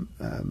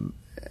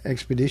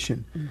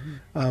expedition,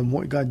 mm-hmm.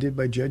 What God did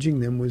by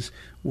judging them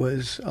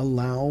was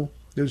allow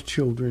those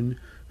children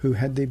who,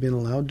 had they been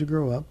allowed to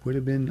grow up, would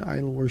have been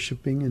idol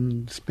worshiping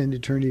and spend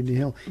eternity in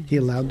hell. Mm-hmm. He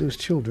allowed those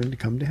children to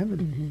come to heaven.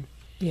 Mm-hmm.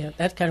 Yeah,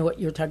 that's kind of what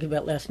you were talking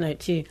about last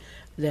night too.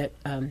 That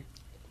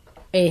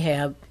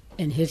Ahab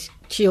and his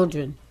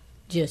children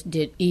just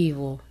did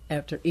evil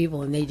after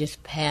evil, and they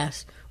just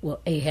passed.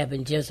 Well, Ahab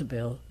and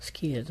Jezebel's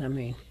kids. I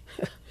mean,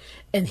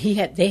 and he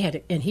had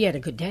a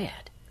good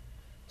dad.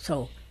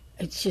 So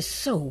it's just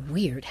so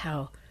weird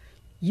how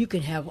you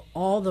can have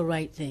all the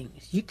right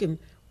things. You can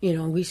You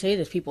know, and we say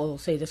this, people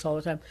say this all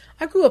the time.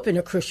 I grew up in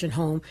a Christian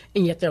home,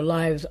 and yet their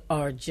lives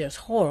are just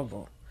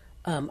horrible.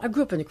 I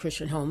grew up in a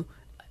Christian home,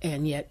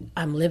 and yet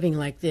I'm living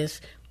like this.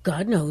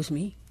 God knows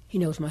me. He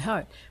knows my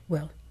heart.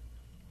 Well,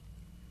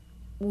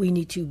 we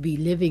need to be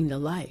living the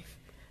life.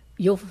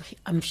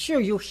 I'm sure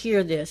you'll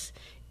hear this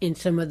in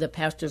some of the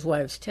pastors'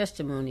 wives'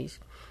 testimonies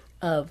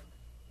of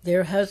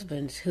their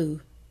husbands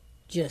who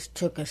just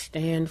took a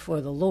stand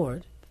for the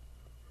Lord.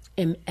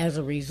 And as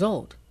a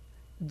result,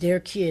 their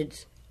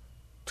kids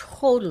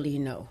totally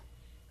know,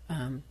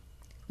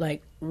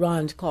 like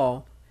Ron's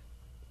call,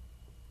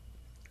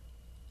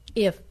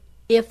 if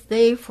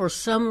they, for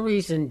some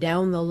reason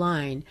down the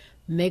line,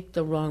 make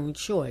the wrong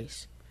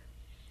choice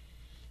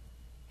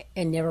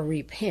and never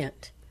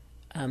repent,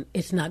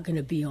 it's not going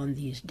to be on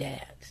these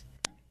dads.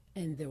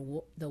 And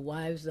the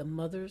wives, the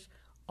mothers,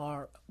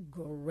 are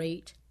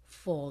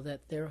grateful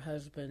that their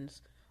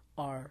husbands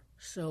are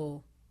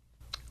so,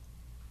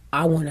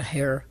 I want to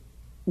hear,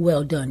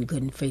 well done,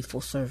 good and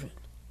faithful servant.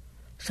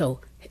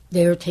 So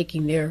they're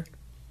taking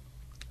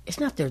it's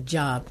not their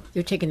job,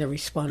 they're taking the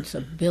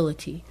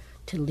responsibility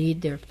to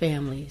lead their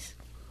families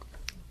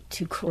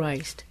to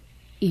Christ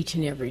each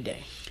and every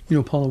day. You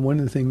know, Paula, one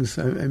of the things,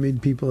 I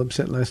made people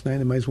upset last night,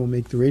 I might as well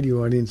make the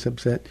radio audience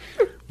upset.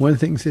 One of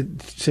the things that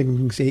 2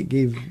 Kings 8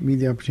 gave me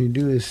the opportunity to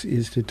do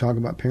is to talk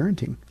about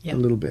parenting a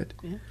little bit.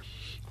 Yeah.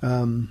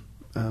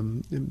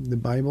 The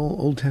Bible,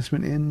 Old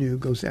Testament and New,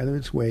 goes out of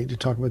its way to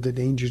talk about the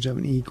dangers of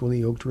unequally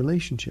yoked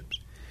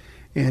relationships.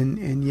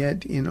 And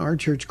yet, in our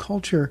church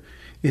culture,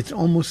 it's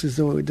almost as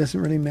though it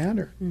doesn't really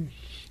matter.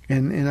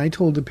 And I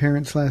told the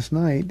parents last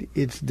night,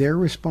 it's their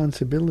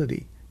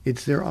responsibility,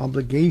 it's their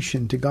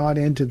obligation to God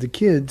and to the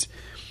kids,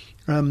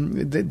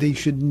 that they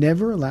should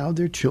never allow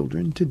their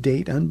children to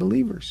date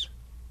unbelievers.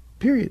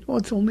 Period. Well,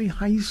 it's only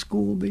high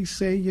school, they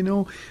say. You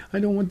know, I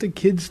don't want the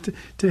kids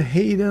to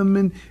hate them,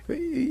 and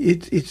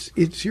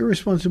it's your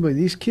responsibility.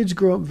 These kids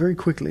grow up very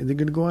quickly. They're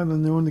going to go out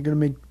on their own. They're going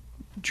to make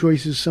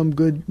choices, some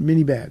good,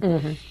 many bad.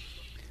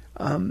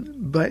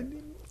 But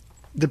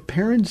the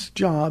parents'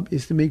 job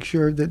is to make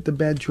sure that the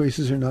bad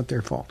choices are not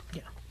their fault.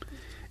 Yeah.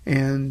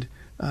 And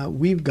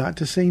we've got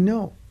to say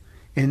no.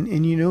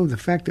 And you know, the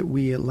fact that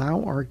we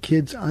allow our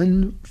kids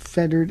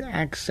unfettered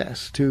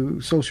access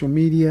to social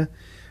media,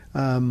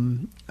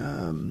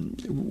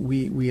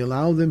 we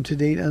allow them to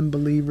date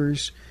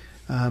unbelievers.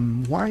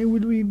 Why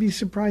would we be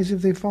surprised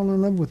if they fall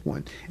in love with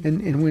one?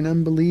 And when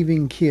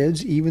unbelieving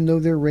kids, even though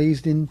they're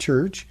raised in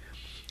church,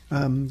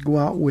 go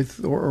out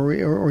with,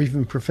 or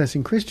even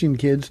professing Christian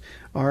kids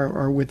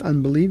are with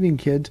unbelieving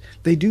kids,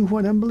 they do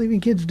what unbelieving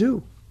kids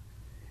do.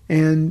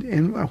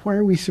 And why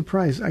are we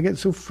surprised? I got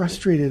so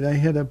frustrated. I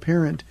had a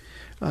parent,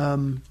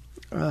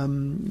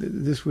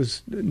 this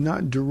was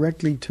not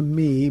directly to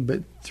me,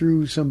 but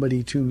through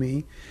somebody to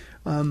me,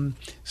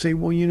 say,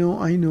 well, you know,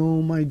 I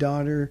know my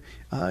daughter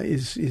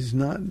is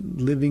not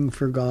living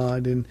for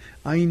God, and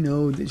I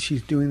know that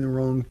she's doing the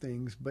wrong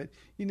things, but,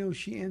 you know,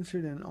 she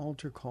answered an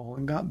altar call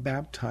and got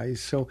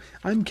baptized, so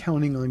I'm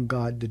counting on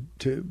God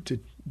to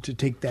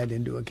take that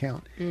into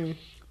account.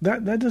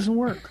 That doesn't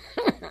work.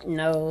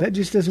 No. That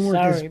just doesn't work.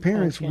 Sorry, As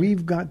parents, Pumpkin.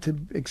 we've got to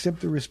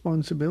accept the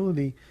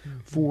responsibility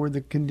for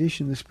the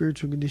condition, the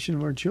spiritual condition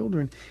of our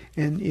children.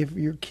 And if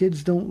your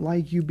kids don't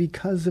like you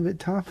because of it,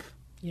 tough.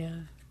 Yeah.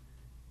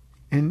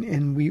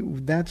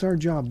 And that's our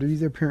job, to be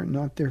their parent,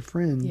 not their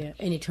friend. Yeah,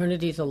 and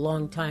eternity is a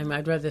long time.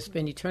 I'd rather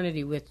spend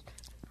eternity with,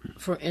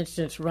 for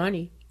instance,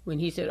 Ronnie, when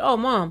he said, oh,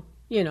 Mom,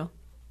 you know,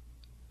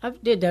 I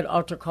did that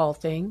altar call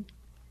thing.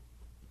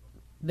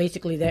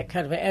 Basically that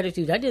kind of an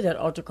attitude. I did that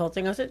altar call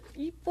thing. I said,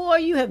 boy,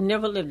 you have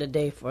never lived a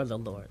day for the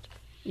Lord.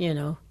 You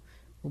know,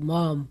 well,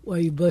 Mom, why are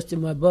you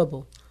busting my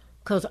bubble?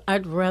 Because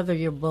I'd rather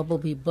your bubble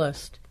be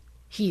bust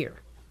here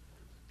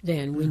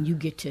than when you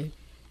get to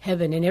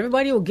heaven. And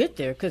everybody will get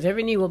there because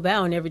every knee will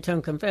bow and every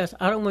tongue confess.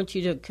 I don't want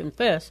you to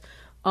confess,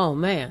 oh,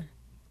 man,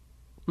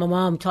 my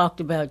mom talked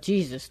about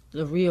Jesus,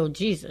 the real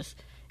Jesus.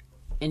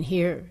 And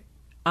here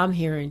I'm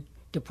hearing,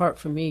 depart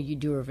from me, you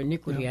doer of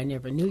iniquity. I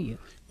never knew you.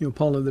 You know,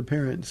 Paula, the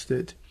parents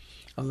that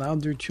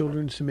allowed their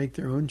children to make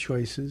their own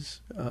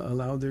choices,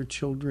 allow their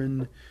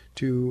children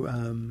to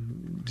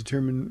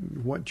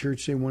determine what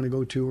church they want to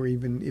go to, or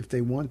even if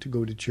they want to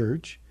go to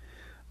church,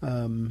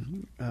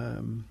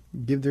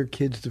 give their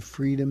kids the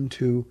freedom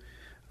to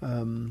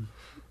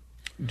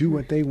do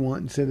what they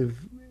want instead of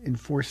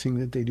enforcing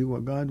that they do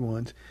what God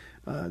wants.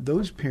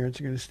 Those parents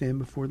are going to stand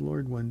before the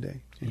Lord one day,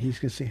 and He's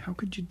going to say, how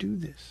could you do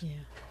this? Yeah.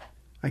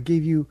 I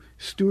gave you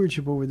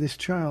stewardship over this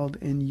child,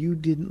 and you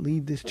didn't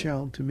lead this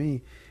child to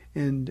me.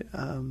 And,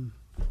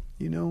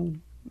 you know,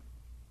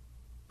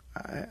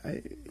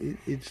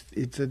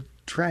 it's a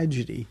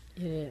tragedy.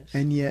 It is.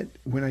 And yet,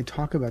 when I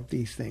talk about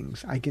these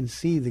things, I can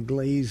see the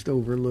glazed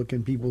over look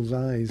in people's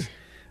eyes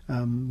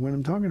when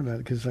I'm talking about it.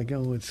 Because it's like,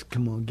 oh,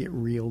 come on, get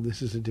real.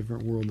 This is a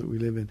different world that we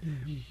live in.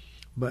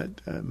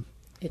 But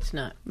It's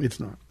not. It's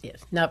not.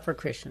 Yes, not for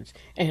Christians.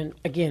 And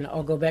again,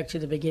 I'll go back to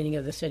the beginning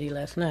of the study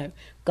last night.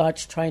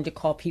 God's trying to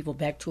call people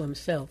back to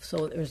himself.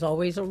 So there's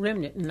always a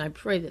remnant. And I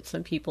pray that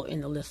some people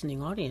in the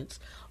listening audience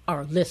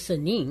are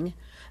listening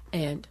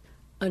and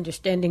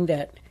understanding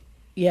that,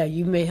 yeah,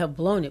 you may have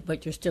blown it,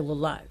 but you're still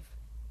alive.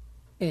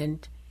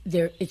 And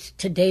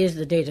today is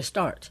the day to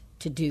start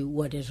to do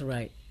what is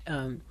right.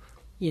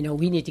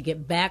 We need to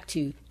get back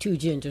to 2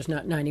 genders,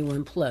 not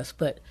 91 plus,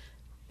 but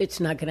it's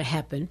not going to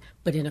happen.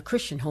 But in a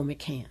Christian home, it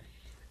can.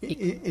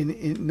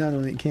 It not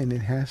only can,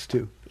 it has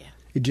to. Yeah.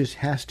 It just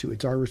has to.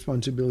 It's our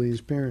responsibility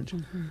as parents.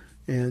 Mm-hmm.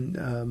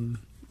 And,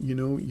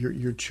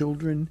 your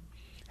children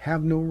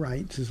have no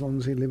rights as long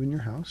as they live in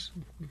your house.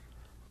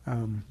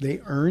 Mm-hmm. They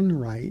earn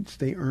rights.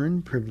 They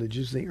earn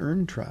privileges. They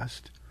earn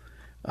trust.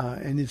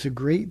 And it's a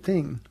great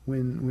thing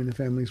when the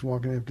family's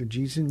walking after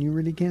Jesus and you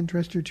really can't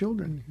trust your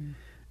children.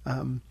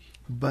 Mm-hmm.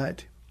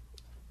 But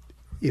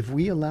if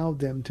we allow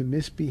them to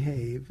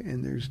misbehave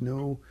and there's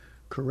no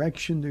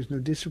correction, there's no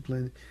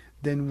discipline,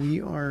 then we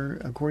are,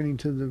 according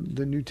to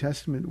the New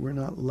Testament, we're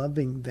not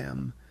loving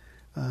them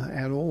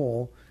at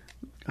all.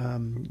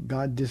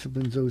 God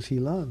disciplines those he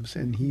loves,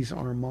 and he's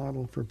our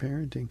model for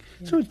parenting.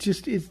 Yeah. So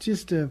it's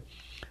just a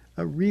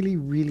really,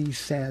 really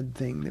sad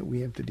thing that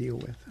we have to deal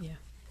with. Yeah.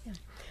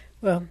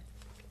 Well,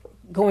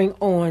 going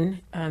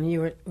on, we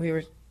were,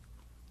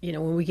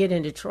 when we get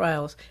into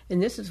trials,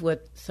 and this is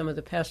what some of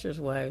the pastors'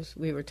 wives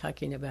we were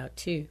talking about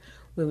too,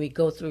 when we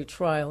go through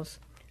trials,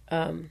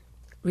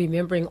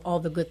 remembering all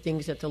the good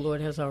things that the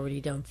Lord has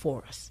already done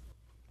for us,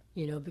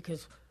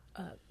 because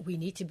we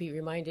need to be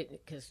reminded,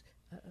 because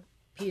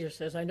Peter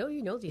says, I know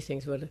you know these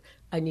things, but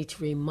I need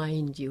to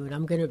remind you, and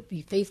I'm going to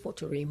be faithful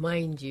to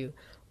remind you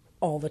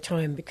all the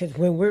time, because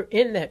when we're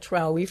in that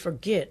trial, we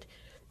forget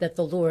that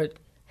the Lord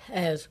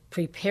has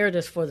prepared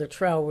us for the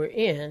trial we're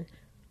in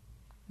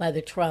by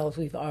the trials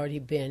we've already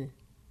been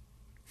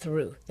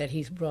through, that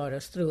he's brought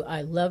us through.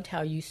 I loved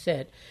how you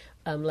said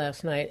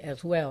last night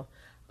as well.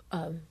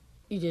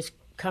 You just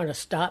kind of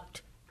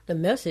stopped the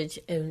message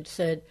and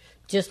said,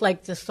 just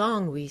like the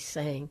song we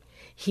sang,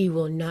 he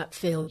will not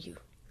fail you.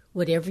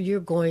 Whatever you're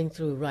going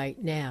through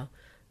right now,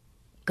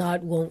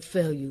 God won't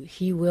fail you.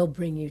 He will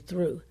bring you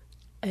through.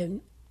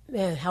 And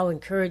man, how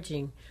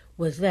encouraging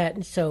was that?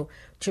 And so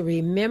to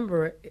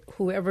remember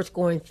whoever's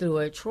going through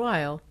a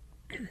trial,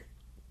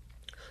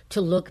 to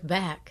look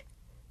back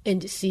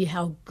and to see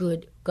how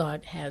good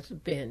God has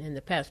been in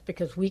the past,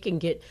 because we can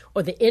get,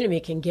 or the enemy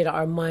can get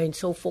our mind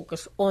so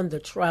focused on the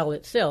trial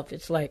itself.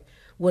 It's like,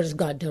 what has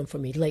God done for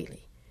me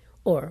lately?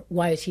 Or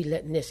why is he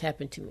letting this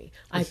happen to me?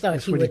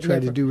 That's what he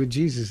tried to do with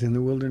Jesus in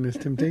the wilderness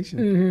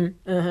temptation.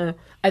 Mm-hmm,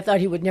 I thought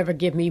he would never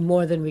give me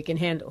more than we can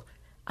handle.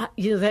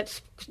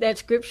 That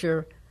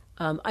scripture,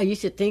 I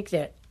used to think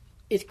that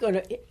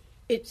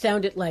it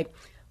sounded like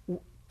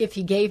if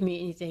he gave me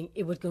anything,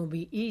 it was going to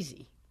be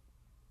easy.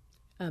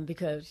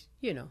 Because,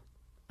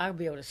 I'll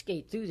be able to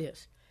skate through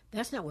this.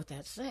 That's not what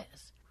that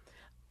says.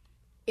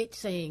 It's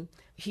saying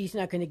he's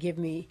not going to give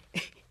me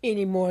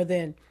any more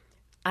than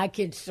I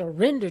can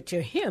surrender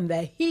to him,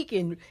 that he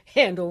can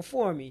handle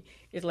for me.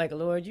 It's like,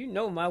 Lord, you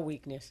know my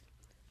weakness.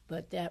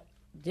 But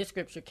this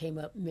scripture came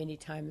up many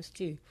times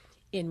too.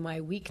 In my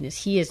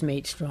weakness, he is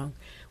made strong.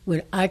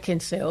 When I can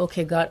say,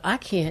 okay, God, I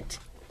can't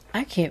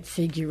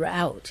figure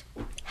out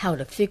how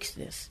to fix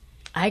this.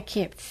 I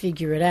can't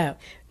figure it out.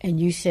 And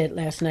you said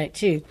last night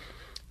too,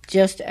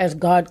 just as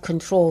God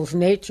controls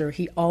nature,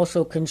 he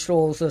also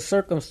controls the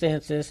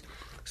circumstances.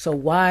 So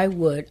why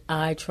would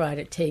I try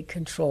to take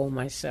control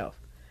myself?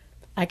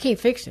 I can't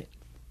fix it.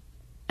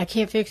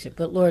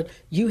 But Lord,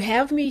 you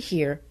have me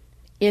here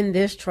in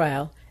this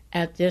trial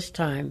at this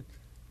time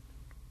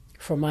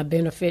for my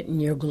benefit and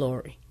your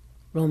glory.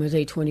 Romans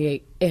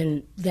 8:28.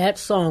 And that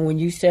song, when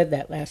you said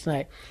that last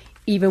night,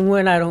 even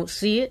when I don't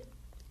see it,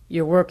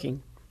 you're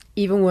working.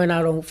 Even when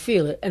I don't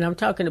feel it, and I'm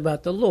talking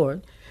about the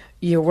Lord,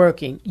 you're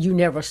working. You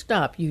never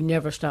stop. You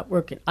never stop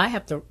working. I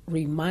have to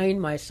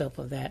remind myself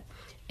of that,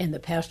 and the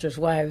pastor's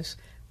wives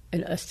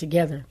and us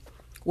together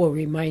were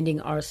reminding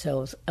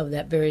ourselves of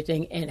that very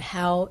thing and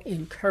how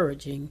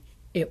encouraging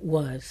it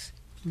was.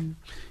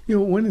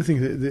 One of the things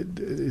that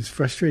is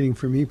frustrating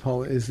for me,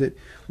 Paul, is that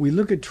we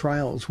look at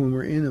trials when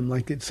we're in them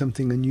like it's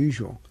something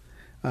unusual.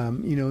 The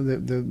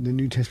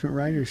New Testament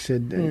writer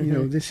said,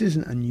 this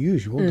isn't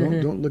unusual.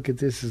 Mm-hmm. Don't look at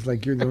this as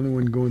like you're the only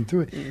one going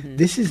through it. Mm-hmm.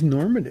 This is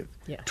normative.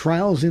 Yeah.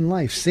 Trials in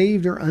life,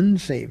 saved or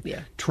unsaved.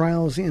 Yeah.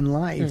 Trials in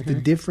life. Mm-hmm. The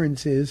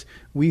difference is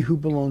we who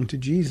belong to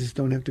Jesus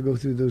don't have to go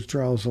through those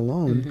trials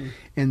alone,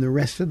 and the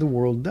rest of the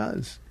world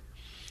does.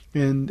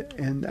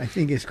 And I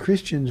think as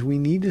Christians, we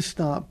need to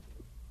stop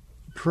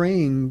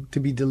praying to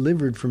be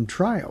delivered from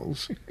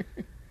trials.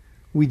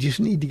 We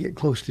just need to get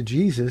close to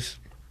Jesus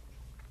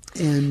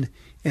and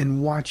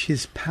watch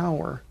his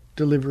power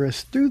deliver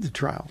us through the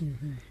trial.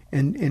 Mm-hmm.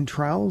 And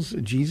trials,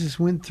 Jesus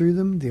went through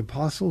them. The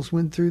apostles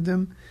went through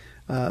them.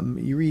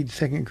 You read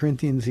 2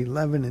 Corinthians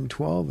 11 and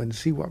 12 and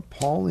see what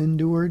Paul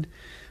endured.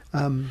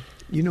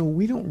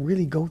 We don't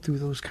really go through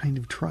those kind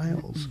of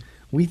trials.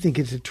 Mm-hmm. We think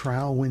it's a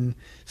trial when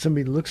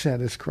somebody looks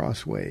at us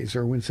crossways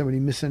or when somebody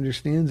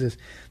misunderstands us.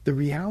 The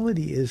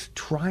reality is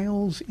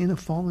trials in a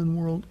fallen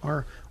world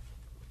are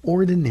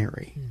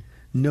ordinary.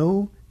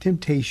 No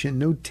temptation,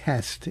 no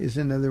test is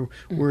another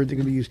word that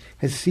can be used,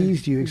 has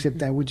seized you except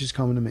that which is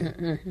common to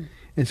man.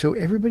 And so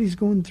everybody's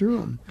going through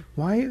them.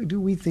 Why do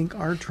we think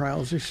our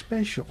trials are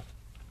special?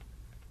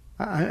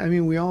 I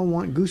mean, we all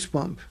want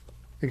goosebump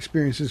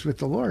experiences with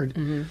the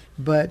Lord,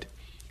 but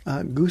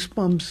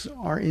goosebumps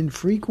are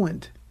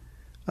infrequent.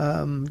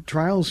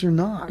 Trials are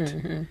not.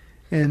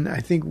 And I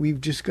think we've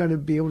just got to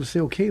be able to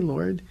say, okay,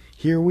 Lord,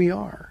 here we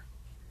are.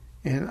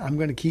 And I'm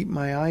going to keep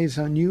my eyes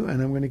on you,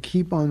 and I'm going to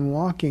keep on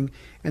walking.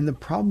 And the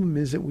problem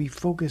is that we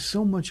focus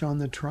so much on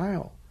the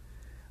trial.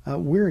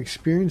 We're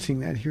experiencing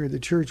that here at the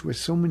church with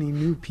so many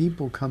new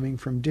people coming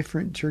from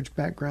different church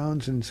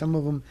backgrounds, and some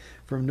of them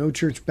from no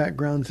church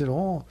backgrounds at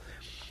all.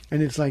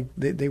 And it's like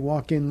they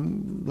walk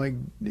in like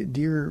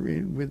deer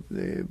with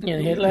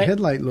a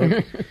headlight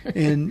look.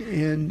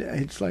 and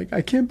it's like,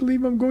 I can't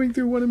believe I'm going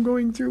through what I'm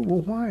going through.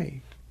 Well,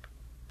 why?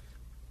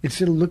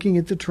 Instead of looking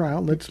at the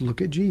trial, let's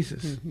look at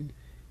Jesus.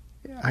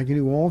 I can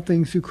do all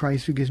things through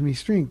Christ who gives me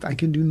strength. I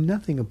can do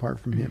nothing apart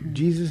from him.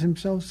 Jesus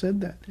himself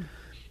said that.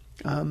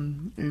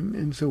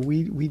 And so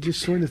we just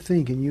sort of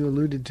think, and you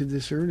alluded to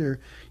this earlier,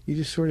 you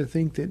just sort of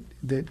think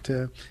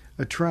that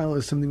a trial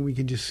is something we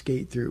can just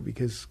skate through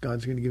because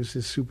God's going to give us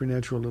this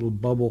supernatural little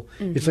bubble.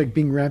 It's like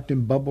being wrapped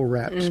in bubble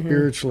wrap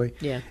spiritually.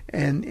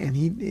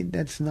 And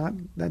that's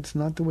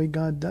not the way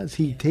God does.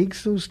 He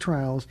takes those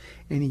trials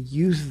and he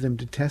uses them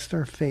to test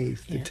our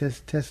faith, to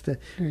test the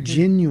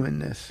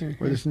genuineness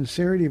or the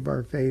sincerity of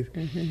our faith,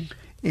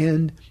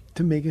 and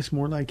to make us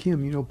more like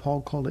him. You know,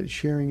 Paul called it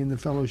sharing in the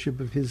fellowship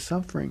of his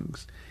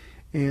sufferings.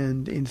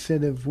 And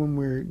instead of when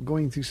we're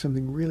going through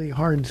something really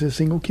hard, instead of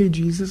saying, okay,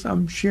 Jesus,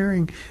 I'm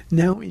sharing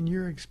now in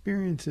your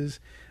experiences,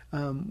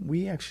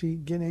 we actually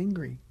get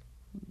angry.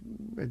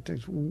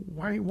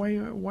 Why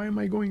am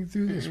I going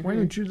through this? Why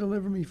don't you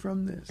deliver me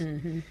from this?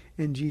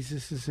 And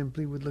Jesus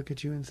simply would look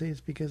at you and say, it's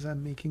because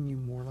I'm making you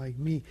more like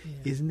me.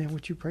 Isn't that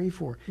what you pray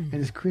for? And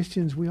as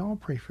Christians, we all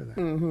pray for that.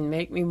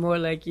 Make me more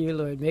like you,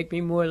 Lord. Make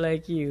me more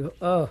like you.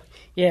 Oh,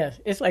 yeah.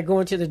 It's like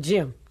going to the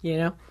gym, you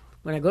know.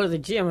 When I go to the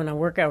gym and I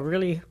work out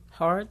really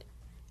hard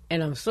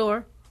and I'm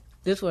sore,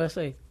 this is what I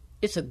say.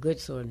 It's a good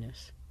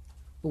soreness.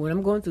 But when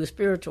I'm going through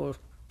spiritual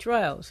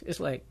trials, it's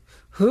like,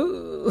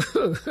 you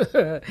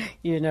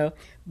know.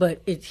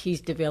 But he's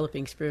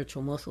developing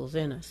spiritual muscles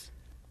in us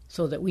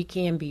so that we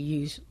can be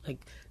used,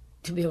 like,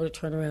 to be able to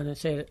turn around and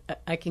say,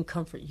 I can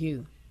comfort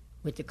you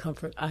with the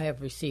comfort I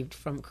have received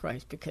from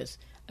Christ. Because,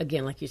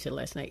 again, like you said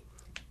last night,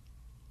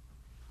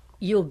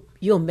 you'll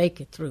make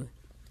it through.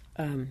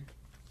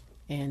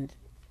 And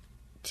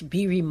to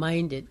be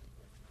reminded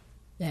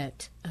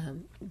that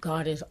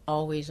God is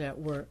always at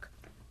work,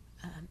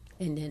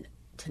 and then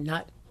to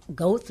not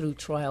go through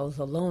trials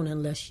alone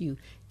unless you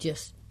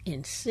just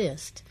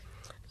insist.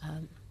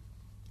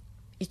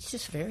 It's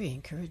just very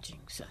encouraging.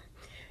 So,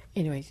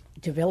 anyways,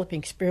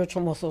 developing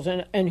spiritual muscles,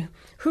 and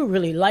who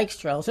really likes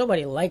trials?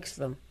 Nobody likes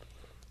them,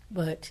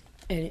 but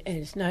and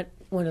it's not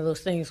one of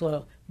those things.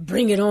 Well,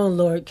 bring it on,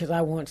 Lord, because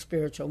I want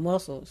spiritual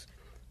muscles.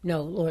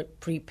 No,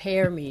 Lord,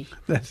 prepare me.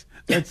 That's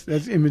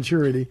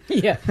immaturity.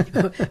 Yeah,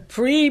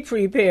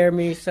 prepare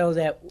me so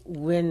that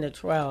when the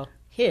trial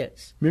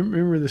hits.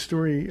 Remember the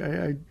story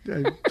I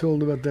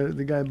told about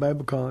the guy at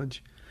Bible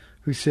college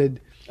who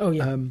said,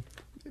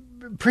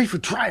 pray for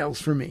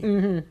trials for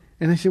me.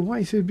 And I said, why?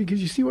 He said, because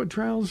you see what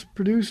trials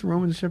produce,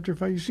 Romans chapter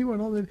 5, you see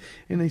what all that.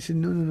 And I said,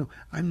 no,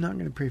 I'm not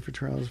going to pray for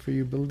trials for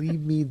you.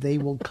 Believe me, they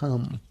will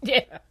come.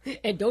 Yeah,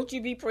 and don't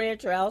you be praying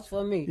trials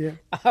for me. Yeah.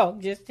 I'll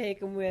just take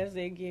them as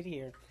they get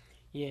here.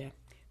 Yeah,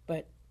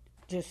 but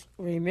just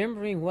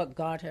remembering what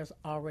God has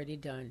already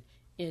done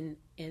in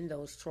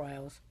those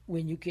trials,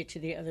 when you get to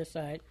the other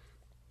side,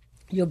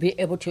 you'll be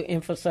able to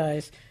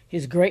emphasize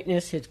his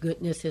greatness, his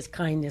goodness, his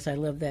kindness, I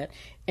love that,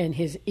 and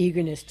his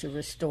eagerness to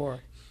restore.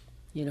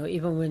 You know,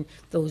 even when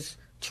those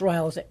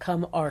trials that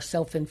come are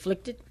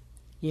self-inflicted,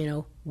 you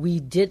know, we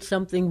did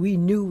something we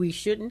knew we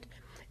shouldn't,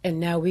 and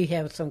now we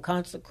have some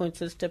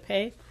consequences to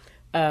pay.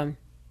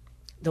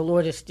 The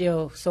Lord is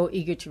still so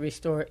eager to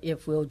restore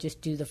if we'll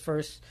just do the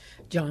first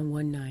John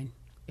 1:9.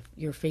 If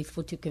you're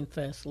faithful to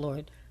confess,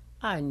 Lord,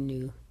 I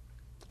knew.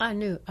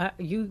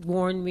 You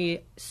warned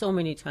me so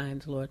many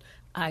times, Lord.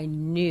 I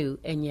knew,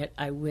 and yet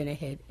I went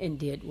ahead and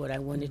did what I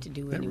wanted to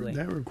do anyway.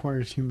 That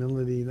requires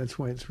humility. That's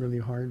why it's really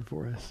hard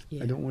for us.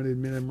 Yeah. I don't want to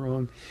admit I'm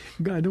wrong.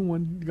 I don't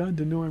want God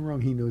to know I'm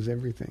wrong. He knows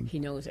everything. He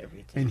knows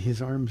everything. And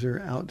his arms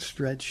are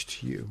outstretched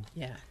to you.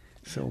 Yeah.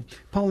 So,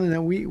 Paula,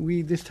 now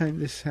we this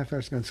half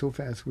hour's gone so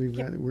fast.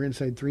 We're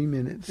inside 3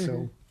 minutes.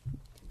 So,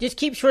 just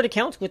keep short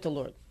accounts with the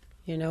Lord.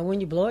 You know,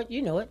 when you blow it,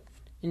 you know it,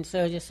 and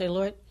so just say,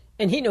 Lord,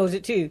 and He knows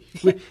it too.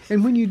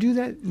 And when you do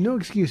that, no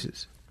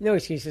excuses. No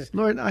excuses.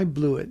 Lord, I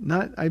blew it.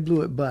 Not I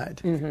blew it,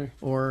 but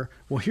or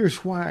well,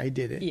 here's why I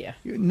did it. Yeah.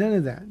 None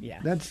of that. Yeah.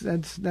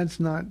 That's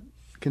not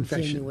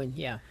confession. Genuine.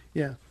 Yeah.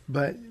 Yeah.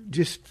 But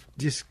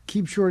just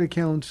keep short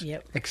accounts,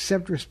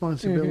 accept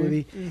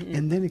responsibility,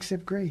 and then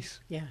accept grace.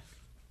 Yeah,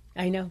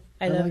 I know.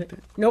 I love like it.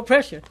 that. No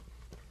pressure.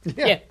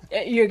 Yeah,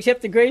 you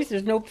accept the grace.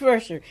 There's no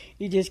pressure.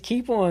 You just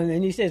keep on.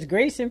 And he says,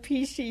 grace and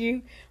peace to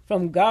you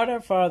from God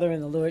our Father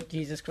and the Lord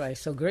Jesus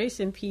Christ. So grace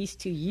and peace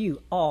to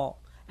you all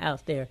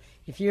out there.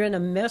 If you're in a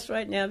mess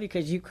right now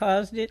because you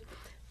caused it,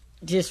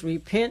 just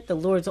repent. The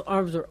Lord's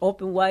arms are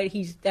open wide.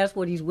 That's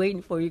what he's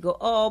waiting for. You go,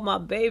 oh, my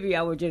baby,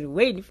 I was just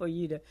waiting for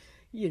you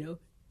to,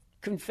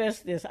 confess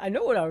this. I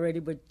know it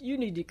already, but you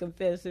need to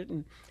confess it.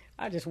 And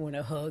I just want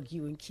to hug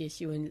you and kiss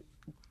you and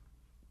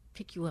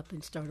pick you up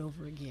and start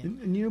over again.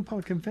 And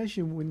Paul,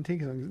 confession wouldn't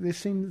take us long. The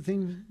same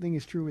thing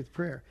is true with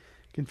prayer.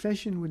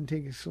 Confession wouldn't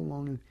take us so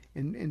long,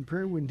 and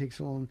prayer wouldn't take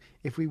so long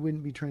if we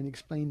wouldn't be trying to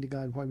explain to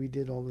God why we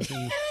did all the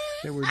things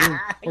that we're doing,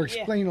 or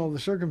explain all the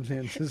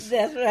circumstances.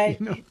 That's right.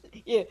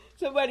 Yeah,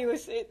 somebody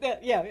was saying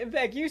that. Yeah, in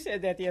fact, you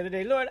said that the other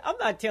day. Lord, I'm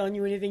not telling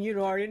you anything you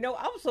don't already know.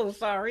 I'm so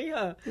sorry,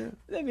 huh? Yeah.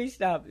 Let me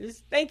stop.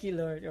 Thank you,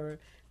 Lord. Or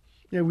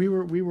yeah, we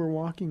were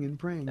walking and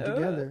praying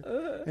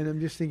together, and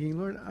I'm just thinking,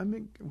 Lord,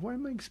 why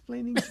am I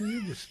explaining to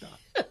you this stuff?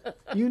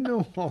 You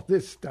know all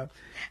this stuff,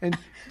 and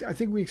I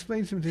think we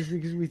explain some things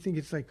because we think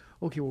it's like,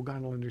 okay, well,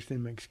 God will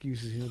understand my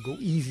excuses. Go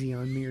easy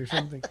on me or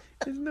something.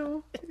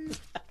 No,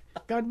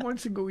 God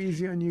wants to go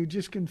easy on you.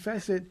 Just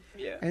confess it,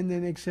 and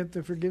then accept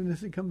the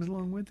forgiveness that comes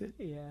along with it.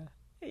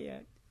 Yeah.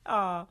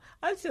 Oh,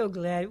 I'm so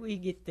glad we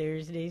get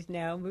Thursdays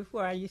now.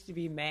 Before I used to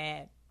be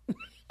mad.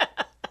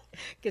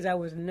 Because I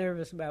was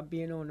nervous about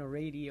being on a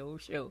radio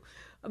show.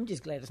 I'm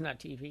just glad it's not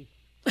TV.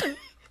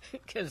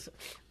 Because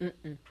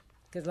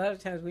a lot of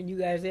times when you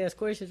guys ask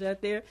questions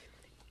out there,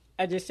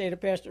 I just say to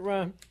Pastor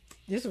Ron,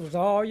 this was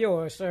all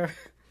yours, sir.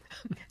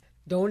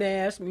 Don't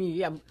ask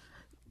me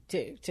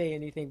to say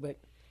anything, but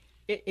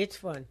it's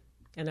fun.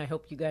 And I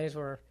hope you guys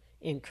are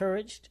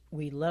encouraged.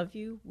 We love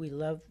you. We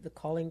love the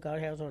calling God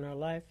has on our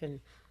life, and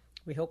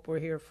we hope we're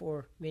here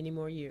for many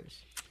more years.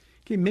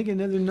 Okay, make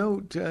another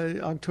note.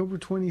 October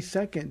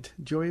 22nd,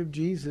 Joy of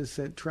Jesus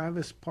at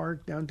Travis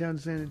Park, downtown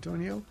San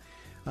Antonio,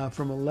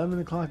 from 11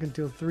 o'clock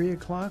until 3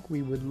 o'clock.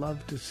 We would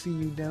love to see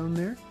you down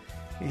there,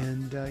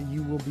 and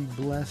you will be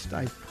blessed.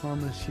 I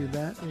promise you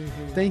that.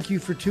 Thank you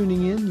for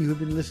tuning in. You have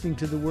been listening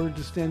to The Word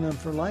to Stand On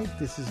for Life.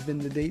 This has been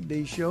the Date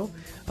Day Show.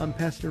 I'm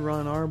Pastor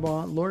Ron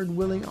Arbaugh. Lord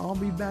willing, I'll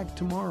be back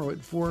tomorrow at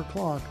 4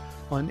 o'clock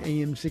on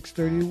AM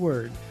 630 The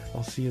Word.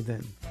 I'll see you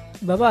then.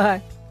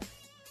 Bye-bye.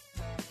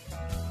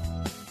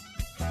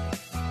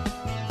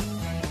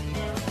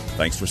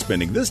 Thanks for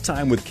spending this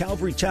time with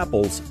Calvary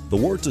Chapel's The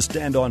Word to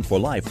Stand On for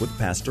Life with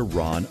Pastor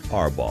Ron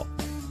Arbaugh.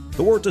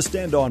 The Word to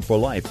Stand On for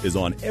Life is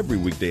on every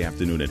weekday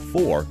afternoon at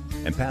 4,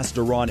 and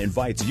Pastor Ron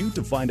invites you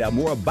to find out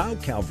more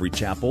about Calvary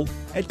Chapel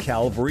at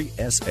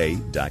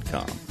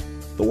calvarysa.com.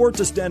 The Word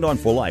to Stand On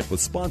for Life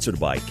was sponsored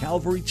by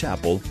Calvary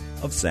Chapel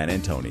of San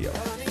Antonio.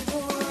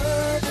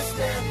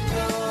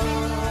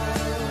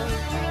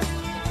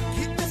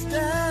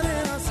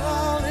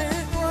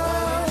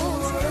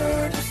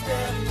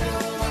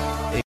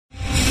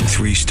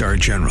 Three-star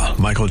General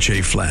Michael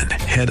J. Flynn,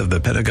 head of the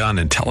Pentagon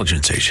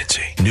Intelligence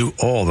Agency, knew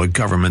all the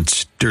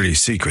government's dirty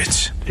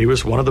secrets. He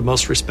was one of the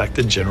most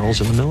respected generals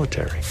in the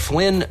military.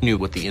 Flynn knew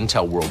what the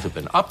intel world had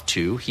been up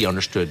to. He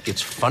understood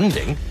its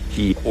funding.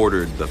 He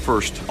ordered the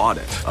first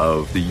audit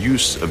of the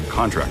use of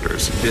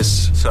contractors.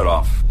 This set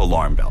off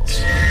alarm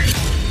bells.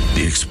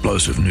 The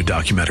explosive new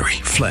documentary,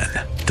 Flynn,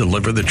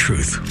 Deliver the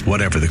Truth,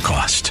 Whatever the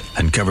Cost,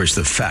 uncovers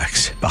the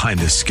facts behind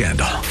this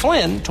scandal.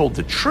 Flynn told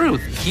the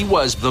truth. He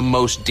was the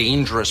most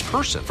dangerous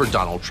person for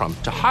Donald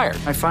Trump to hire.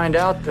 I find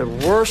out the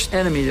worst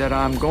enemy that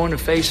I'm going to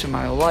face in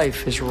my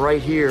life is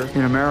right here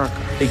in America.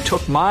 They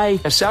took my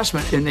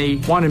assessment and they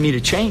wanted me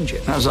to change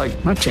it. And I was like,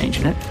 I'm not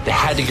changing it. They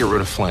had to get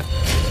rid of Flynn.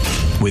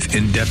 With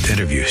in-depth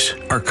interviews,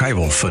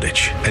 archival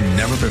footage, and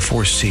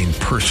never-before-seen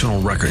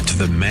personal records of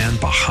the man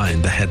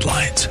behind the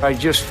headlines. I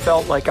just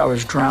felt like I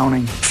was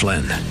drowning.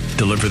 Flynn,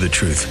 Deliver the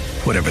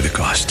Truth, Whatever the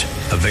Cost.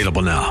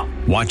 Available now.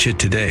 Watch it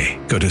today.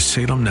 Go to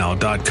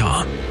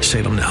salemnow.com.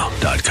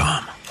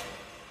 salemnow.com.